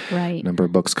series. Right. Number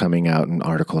of books coming out and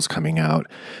articles coming out.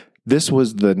 This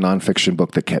was the nonfiction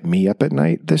book that kept me up at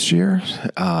night this year.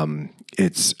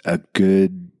 It's a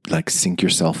good like sink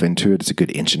yourself into it. It's a good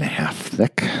 1.5 inches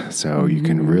thick, so you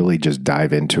can really just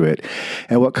dive into it.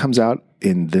 And what comes out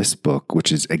in this book,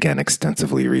 which is again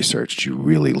extensively researched, you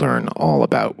really learn all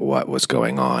about what was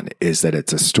going on, is that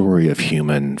it's a story of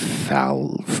human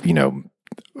fallibility.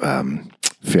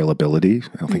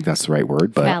 I don't think that's the right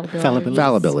word, but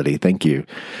fallibility. Thank you.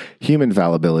 Human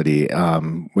fallibility,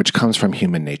 which comes from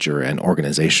human nature and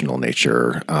organizational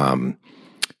nature,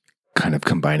 kind of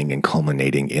combining and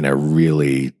culminating in a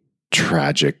really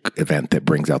tragic event that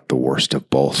brings out the worst of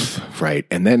both, right?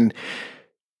 And then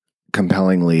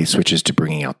compellingly switches to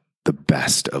bringing out the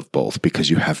best of both, because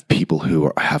you have people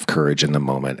who have courage in the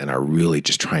moment and are really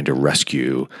just trying to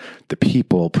rescue the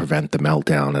people, prevent the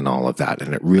meltdown and all of that.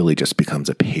 And it really just becomes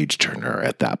a page turner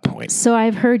at that point. So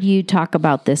I've heard you talk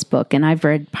about this book, and I've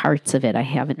read parts of it. I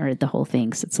haven't read the whole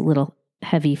thing, so it's a little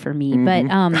heavy for me.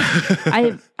 But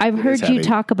I've heard you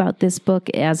talk about this book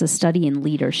as a study in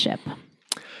leadership.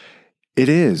 It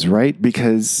is, right?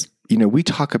 Because we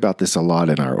talk about this a lot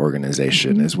in our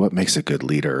organization, is what makes a good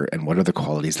leader and what are the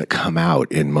qualities that come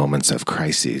out in moments of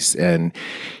crises. And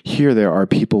here there are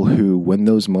people who, when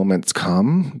those moments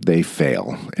come, they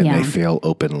fail, and they fail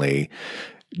openly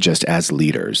just as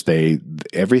leaders.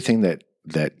 Everything that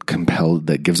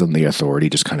gives them the authority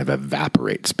just kind of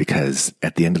evaporates, because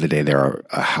at the end of the day, they're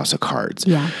a house of cards.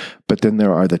 Yeah. But then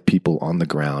there are the people on the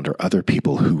ground or other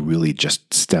people who really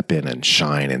just step in and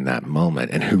shine in that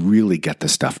moment, and who really get the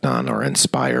stuff done or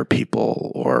inspire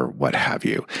people or what have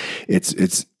you.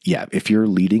 If you're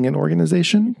leading an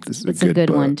organization, this is a good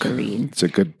book. One to read. It's a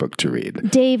good book to read.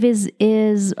 Dave,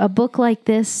 is a book like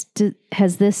this,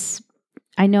 has this,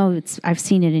 I know I've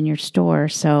seen it in your store,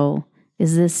 so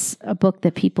is this a book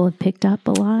that people have picked up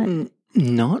a lot?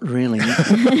 Not really.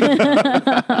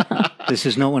 This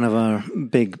is not one of our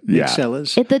big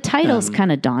sellers. The title's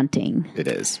kind of daunting. It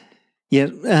is. Yeah.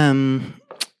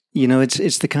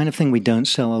 It's the kind of thing we don't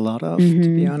sell a lot of,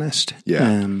 to be honest.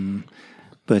 Yeah.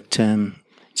 But it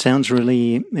sounds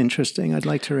really interesting. I'd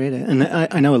like to read it. And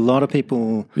I know a lot of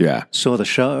people saw the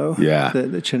show,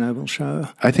 the Chernobyl show.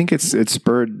 I think it's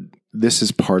spurred. This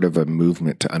is part of a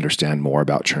movement to understand more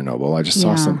about Chernobyl. I just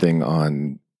saw something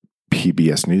on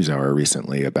PBS NewsHour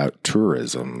recently about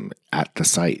tourism at the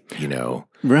site,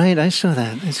 Right, I saw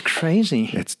that. It's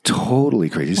crazy. It's totally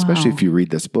crazy, especially if you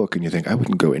read this book and you think, I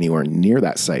wouldn't go anywhere near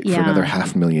that site for another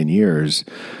 500,000 years.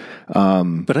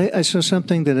 But I saw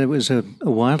something that it was a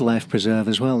wildlife preserve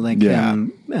as well, like deer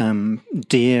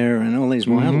and all these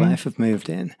wildlife have moved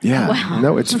in. Yeah,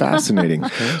 no, it's fascinating.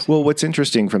 Well, what's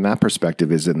interesting from that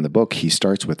perspective is in the book, he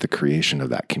starts with the creation of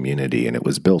that community, and it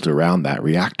was built around that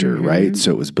reactor, right?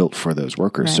 So it was built for those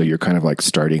workers. Right. So you're kind of like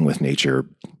starting with nature.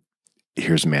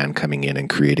 Here's man coming in and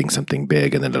creating something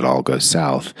big, and then it all goes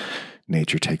south.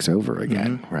 Nature takes over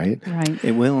again, right? Right.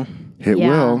 It will. It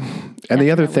will. And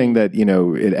the other thing that,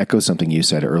 it echoes something you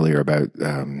said earlier about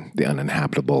the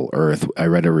uninhabitable Earth. I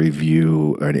read a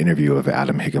review or an interview of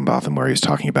Adam Higginbotham where he was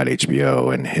talking about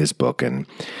HBO and his book and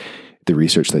the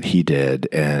research that he did.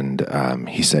 And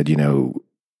he said,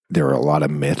 there are a lot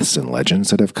of myths and legends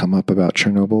that have come up about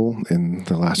Chernobyl in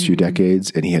the last few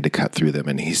decades, and he had to cut through them.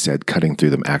 And he said cutting through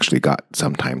them actually got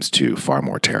sometimes to far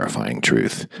more terrifying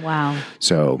truth. Wow.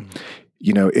 So,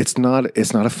 it's not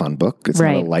a fun book. It's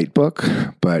not a light book,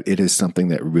 but it is something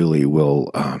that really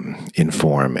will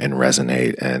inform and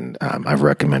resonate. And I've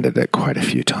recommended it quite a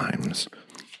few times.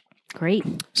 Great.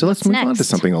 So let's move on to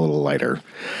something a little lighter.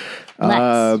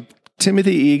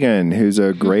 Timothy Egan, who's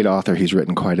a great author. He's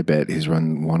written quite a bit. He's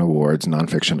won awards,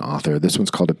 nonfiction author. This one's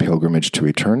called A Pilgrimage to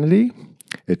Eternity.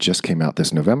 It just came out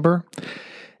this November.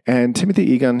 And Timothy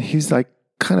Egan, he's like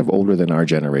kind of older than our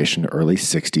generation, early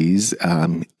 60s,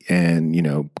 and,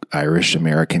 Irish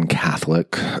American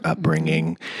Catholic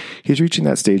upbringing. He's reaching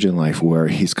that stage in life where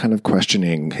he's kind of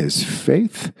questioning his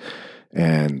faith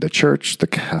and the church, the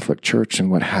Catholic Church,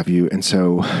 and what have you. And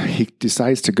so he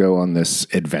decides to go on this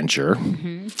adventure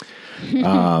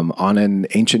on an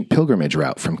ancient pilgrimage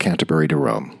route from Canterbury to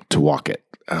Rome to walk it.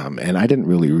 And I didn't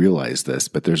really realize this,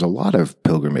 but there's a lot of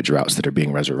pilgrimage routes that are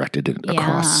being resurrected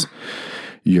across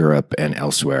Europe and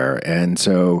elsewhere. And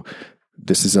so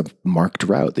this is a marked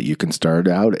route that you can start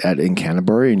out in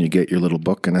Canterbury, and you get your little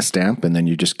book and a stamp, and then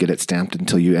you just get it stamped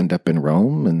until you end up in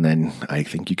Rome. And then I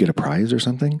think you get a prize or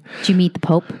something. Did you meet the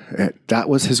Pope? That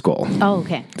was his goal. Oh,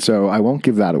 okay. So I won't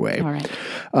give that away. All right.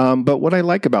 But what I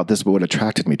like about this, but what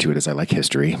attracted me to it is I like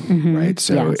history, right?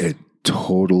 So it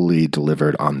totally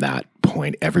delivered on that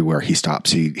point. Everywhere he stops,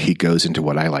 he goes into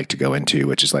what I like to go into,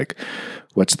 which is like,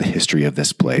 what's the history of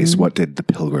this place? What did the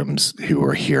pilgrims who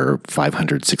were here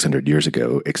 500, 600 years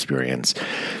ago experience?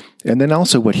 And then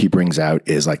also what he brings out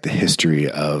is like the history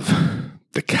of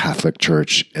the Catholic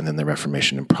Church and then the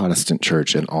Reformation and Protestant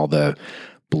Church and all the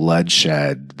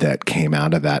bloodshed that came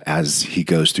out of that as he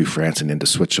goes through France and into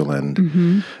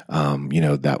Switzerland.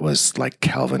 That was like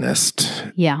Calvinist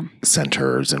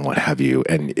centers and what have you.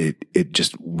 And it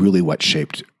just really what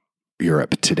shaped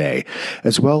Europe today,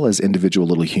 as well as individual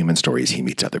little human stories. He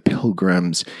meets other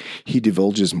pilgrims. He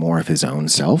divulges more of his own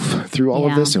self through all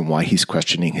of this and why he's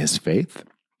questioning his faith.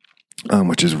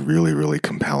 Which is really, really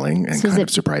compelling and kind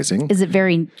of surprising. Is it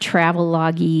very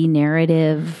travelogue-y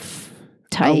narrative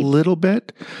type? A little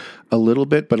bit,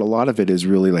 but a lot of it is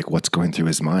really like what's going through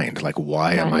his mind. Like,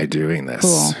 why am I doing this?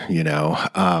 Cool.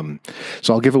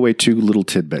 So I'll give away 2 little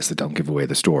tidbits that don't give away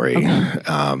the story.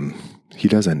 Okay. He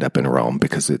does end up in Rome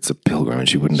because it's a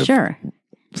pilgrimage. He wouldn't have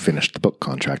finished the book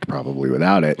contract probably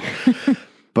without it.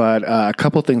 But a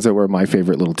couple things that were my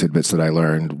favorite little tidbits that I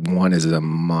learned. One is a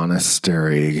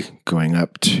monastery going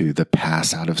up to the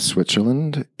pass out of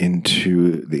Switzerland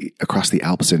across the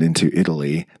Alps and into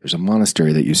Italy. There's a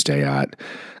monastery that you stay at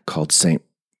called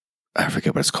I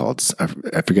forget what it's called.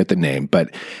 I forget the name,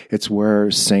 but it's where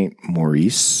Saint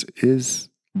Maurice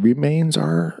remains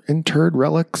are interred,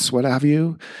 relics, what have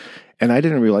you. And I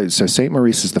didn't realize, so Saint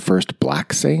Maurice is the first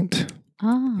black saint.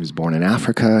 Oh. He was born in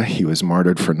Africa. He was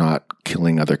martyred for not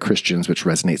killing other Christians, which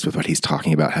resonates with what he's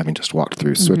talking about, having just walked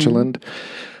through Switzerland.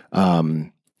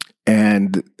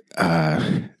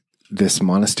 This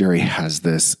monastery has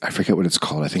this, I forget what it's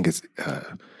called. I think it's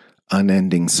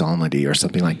unending psalmody or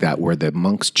something like that, where the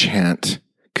monks chant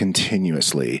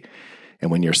continuously. And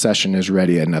when your session is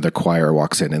ready, another choir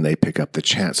walks in and they pick up the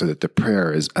chant so that the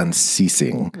prayer is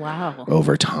unceasing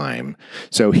over time.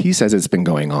 So he says it's been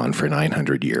going on for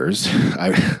 900 years.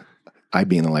 I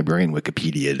being the librarian,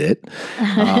 Wikipedia'd it.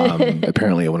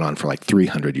 Apparently it went on for like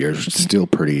 300 years, which is still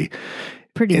pretty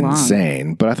insane.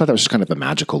 Long. But I thought that was just kind of a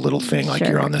magical little thing. Like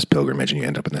you're on this pilgrimage and you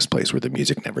end up in this place where the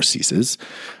music never ceases.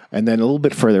 And then a little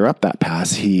bit further up that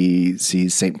pass, he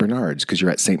sees St. Bernard's because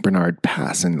you're at St. Bernard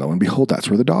Pass. And lo and behold, that's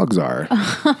where the dogs are.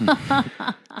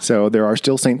 So there are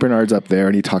still St. Bernards up there.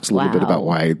 And he talks a little bit about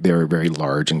why they're very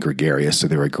large and gregarious. So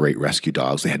they were great rescue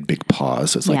dogs. They had big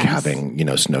paws. So it's like having,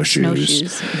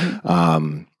 snowshoes.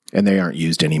 And they aren't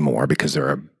used anymore because there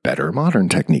are better modern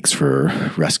techniques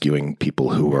for rescuing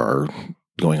people who are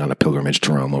going on a pilgrimage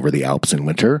to Rome over the Alps in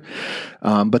winter.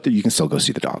 But you can still go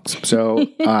see the dogs. So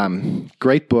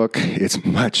great book. It's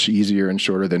much easier and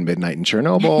shorter than Midnight in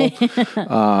Chernobyl.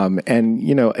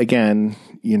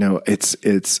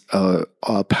 It's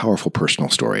a powerful personal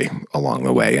story along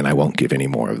the way, and I won't give any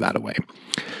more of that away.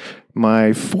 My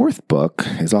 4th book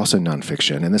is also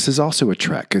nonfiction, and this is also a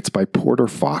trek. It's by Porter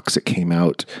Fox. It came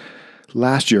out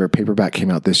last year. A paperback came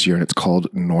out this year, and it's called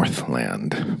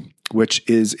Northland, which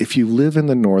is, if you live in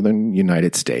the northern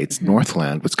United States,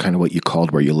 Northland was kind of what you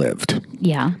called where you lived.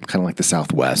 Yeah. Kind of like the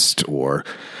Southwest or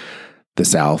the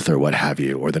South or what have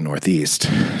you, or the Northeast.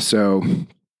 So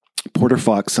Porter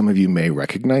Fox, some of you may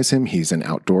recognize him. He's an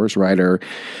outdoors writer.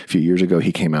 A few years ago,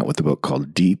 he came out with a book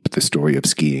called Deep, The Story of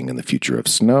Skiing and the Future of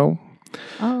Snow.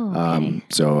 Oh, okay.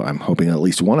 So I'm hoping at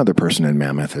least one other person in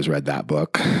Mammoth has read that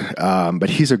book.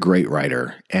 But he's a great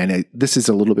writer. And this is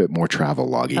a little bit more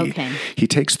travelogue-y. Okay. He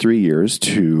takes 3 years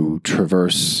to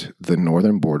traverse the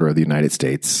northern border of the United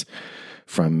States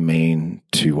from Maine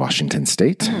to Washington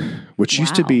State, which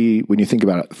used to be, when you think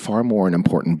about it, far more an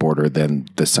important border than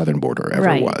the southern border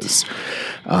ever was.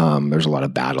 There's a lot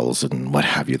of battles and what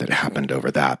have you that happened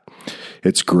over that.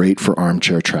 It's great for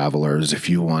armchair travelers if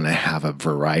you want to have a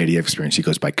variety of experience. He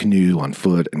goes by canoe, on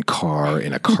foot, and car,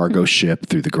 in a cargo ship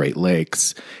through the Great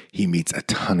Lakes. He meets a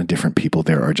ton of different people.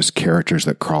 There are just characters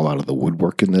that crawl out of the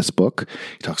woodwork in this book.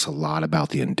 He talks a lot about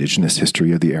the indigenous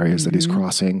history of the areas that he's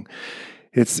crossing.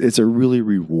 It's a really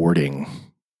rewarding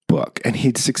book, and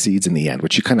he succeeds in the end,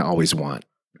 which you kind of always want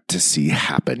to see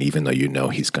happen, even though you know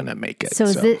he's going to make it. So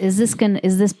is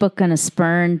this book going to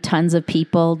spurn tons of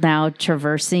people now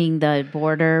traversing the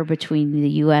border between the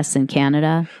U.S. and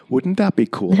Canada? Wouldn't that be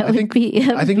cool? I think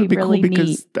it would be really cool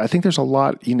because I think there's a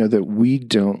lot, that we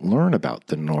don't learn about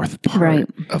the north part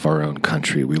of our own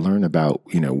country. We learn about,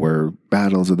 where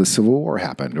battles of the Civil War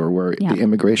happened or where the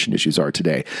immigration issues are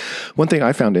today. One thing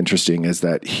I found interesting is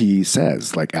that he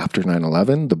says, like, after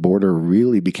 9/11, the border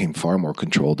really became far more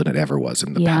controlled than it ever was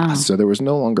in the past. So there was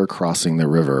no longer crossing the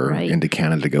river into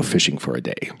Canada to go fishing for a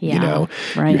day. You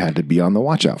had to be on the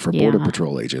watch out for border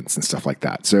patrol agents and stuff like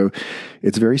that. So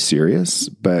it's very serious,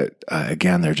 but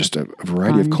again, there are just a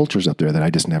variety of cultures up there that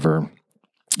I just never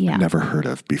heard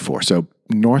of before. So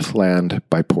Northland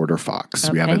by Porter Fox.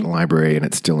 We have it in the library and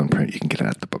it's still in print. You can get it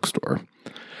at the bookstore.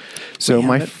 So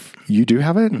you do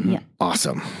have it? Yeah.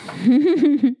 Awesome.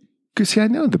 Because I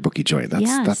know the Bookie Joint.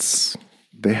 That's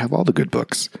They have all the good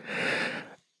books.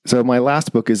 So my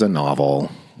last book is a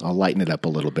novel. I'll lighten it up a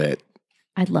little bit.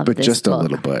 I love but this just book. a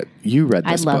little bit. You read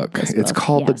this book. It's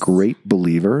called yes. The Great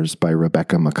Believers by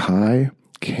Rebecca Makkai.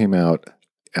 Came out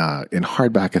in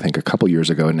hardback, I think, a couple years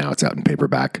ago, and now it's out in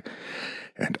paperback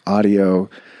and audio.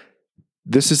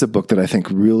 This is a book that I think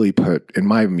really in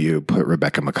my view, put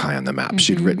Rebecca Makkai on the map. Mm-hmm.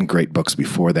 She'd written great books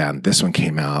before that. This one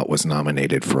came out, was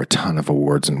nominated for a ton of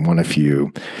awards and won a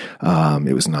few.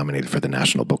 It was nominated for the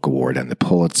National Book Award and the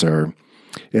Pulitzer.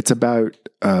 It's about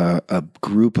a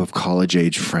group of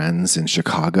college-age friends in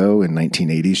Chicago, in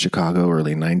 1980s Chicago,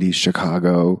 early 90s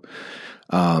Chicago,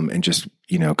 and just,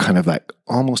 kind of like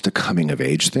almost a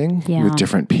coming-of-age thing with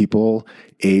different people.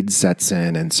 AIDS sets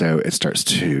in, and so it starts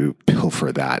to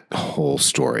pilfer that whole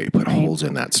story, put holes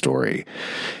in that story.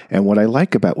 And what I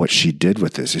like about what she did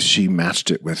with this is she matched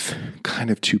it with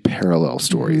kind of two parallel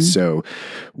stories. Mm-hmm. So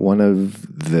one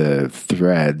of the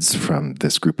threads from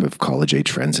this group of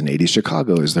college-age friends in 80s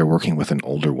Chicago is they're working with an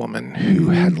older woman who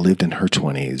had lived in her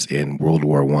 20s in World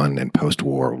War I and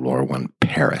post-World War I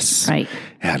Paris. Right.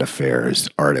 Had affairs,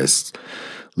 artists,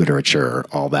 literature,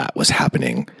 all that was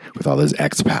happening with all those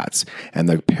expats. And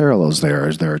the parallels there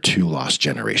is there are two lost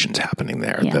generations happening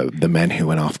there. Yeah. The men who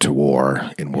went off to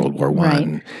war in World War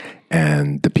I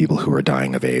and the people who were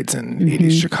dying of AIDS in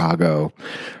 80s Chicago.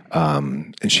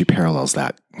 And she parallels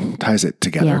that, ties it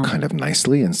together kind of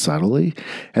nicely and subtly.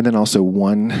 And then also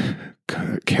one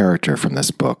character from this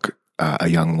book, a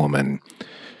young woman,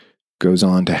 goes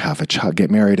on to have a child, get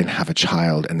married and have a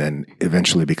child, and then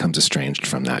eventually becomes estranged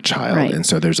from that child. Right. And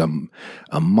so there's a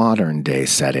modern day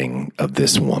setting of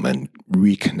this woman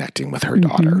reconnecting with her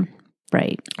daughter.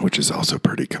 Right. Which is also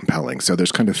pretty compelling. So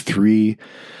there's kind of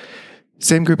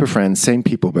same group of friends, same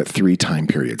people, but three time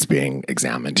periods being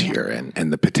examined here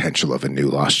and the potential of a new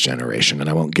lost generation. And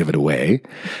I won't give it away.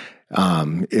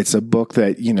 It's a book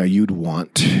that, you'd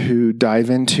want to dive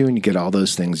into, and you get all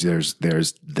those things. There's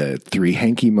the three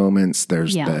hanky moments.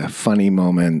 There's the funny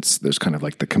moments. There's kind of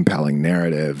like the compelling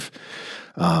narrative.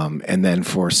 And then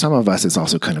for some of us, it's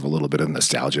also kind of a little bit of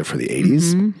nostalgia for the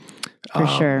 80s. Mm-hmm. For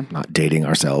sure. Not dating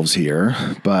ourselves here,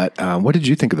 but what did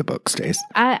you think of the book, Stace?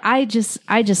 I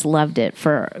just loved it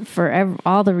for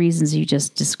all the reasons you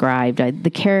just described. The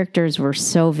characters were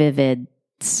so vivid,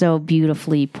 so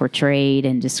beautifully portrayed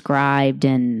and described,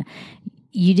 and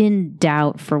you didn't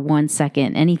doubt for 1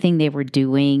 second anything they were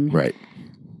doing, right,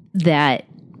 that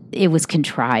it was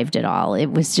contrived at all. It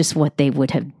was just what they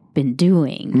would have been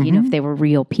doing, if they were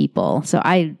real people. So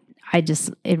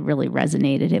it really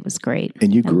resonated. It was great.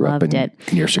 And you grew up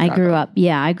near Chicago.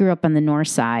 I grew up on the north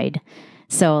side.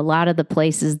 So a lot of the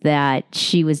places that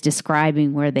she was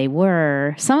describing where they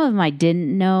were, some of them I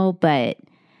didn't know, but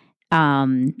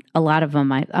a lot of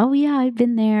them I've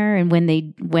been there. And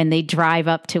when they drive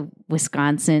up to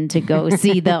Wisconsin to go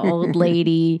see the old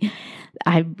lady,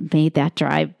 I made that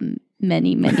drive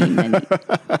many times,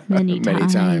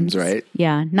 right?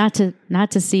 Yeah. Not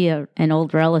to see an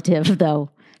old relative though,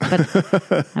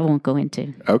 but I won't go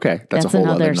into. Okay. That's a whole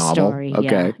another other novel. Story. Okay.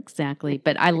 Yeah, exactly.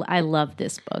 But I love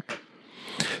this book.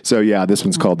 So this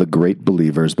one's called The Great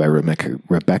Believers by Rebecca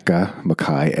Makkai,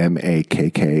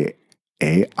 Makkai.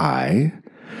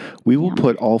 We will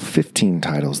put all 15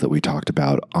 titles that we talked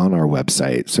about on our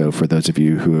website. So for those of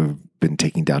you who have been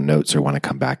taking down notes or want to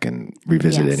come back and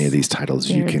revisit any of these titles,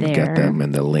 you can get them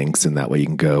and the links, and that way you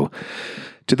can go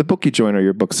to the Bookie Joint or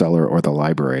your bookseller or the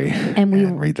library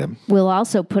and read them. We'll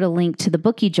also put a link to the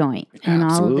Bookie Joint and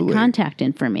all of the contact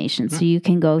information, so you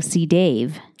can go see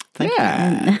Dave. Thank you.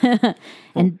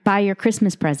 And buy your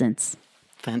Christmas presents.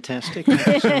 Fantastic. Thank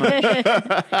you so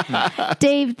much.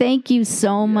 Dave, thank you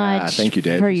so much thank you,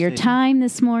 Dave, for your time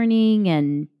this morning,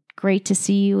 and great to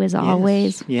see you as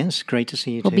always. Yes, great to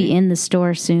see you We'll be in the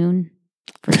store soon,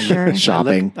 for sure.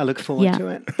 Shopping. I look forward to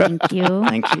it. Thank you.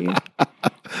 Thank you.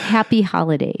 Happy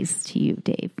holidays to you,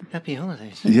 Dave. Happy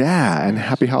holidays. Yeah, and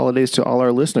happy holidays to all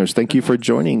our listeners. Thank you for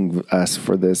joining us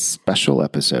for this special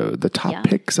episode, the top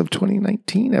picks of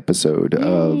 2019 episode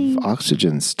of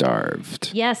Oxygen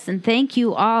Starved. Yes, and thank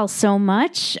you all so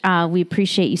much. We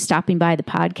appreciate you stopping by the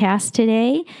podcast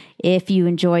today. If you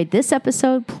enjoyed this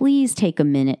episode, please take a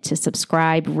minute to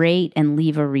subscribe, rate, and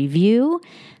leave a review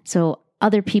so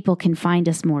other people can find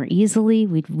us more easily.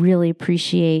 We'd really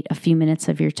appreciate a few minutes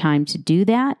of your time to do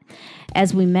that.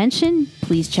 As we mentioned,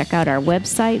 please check out our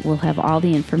website. We'll have all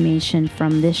the information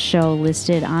from this show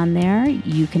listed on there.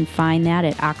 You can find that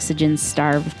at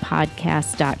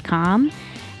oxygenstarvedpodcast.com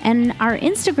and our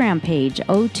Instagram page,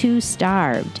 O2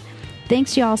 Starved.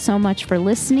 Thanks y'all so much for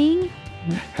listening.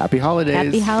 Happy holidays.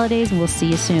 Happy holidays, and we'll see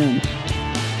you soon.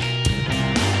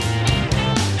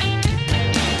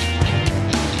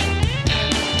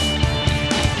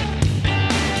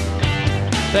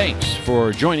 Thanks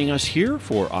for joining us here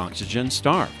for Oxygen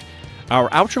Starved. Our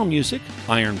outro music,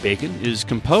 Iron Bacon, is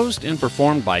composed and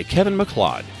performed by Kevin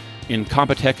MacLeod.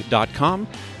 Incompetech.com,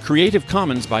 Creative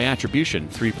Commons by Attribution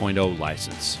 3.0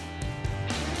 license.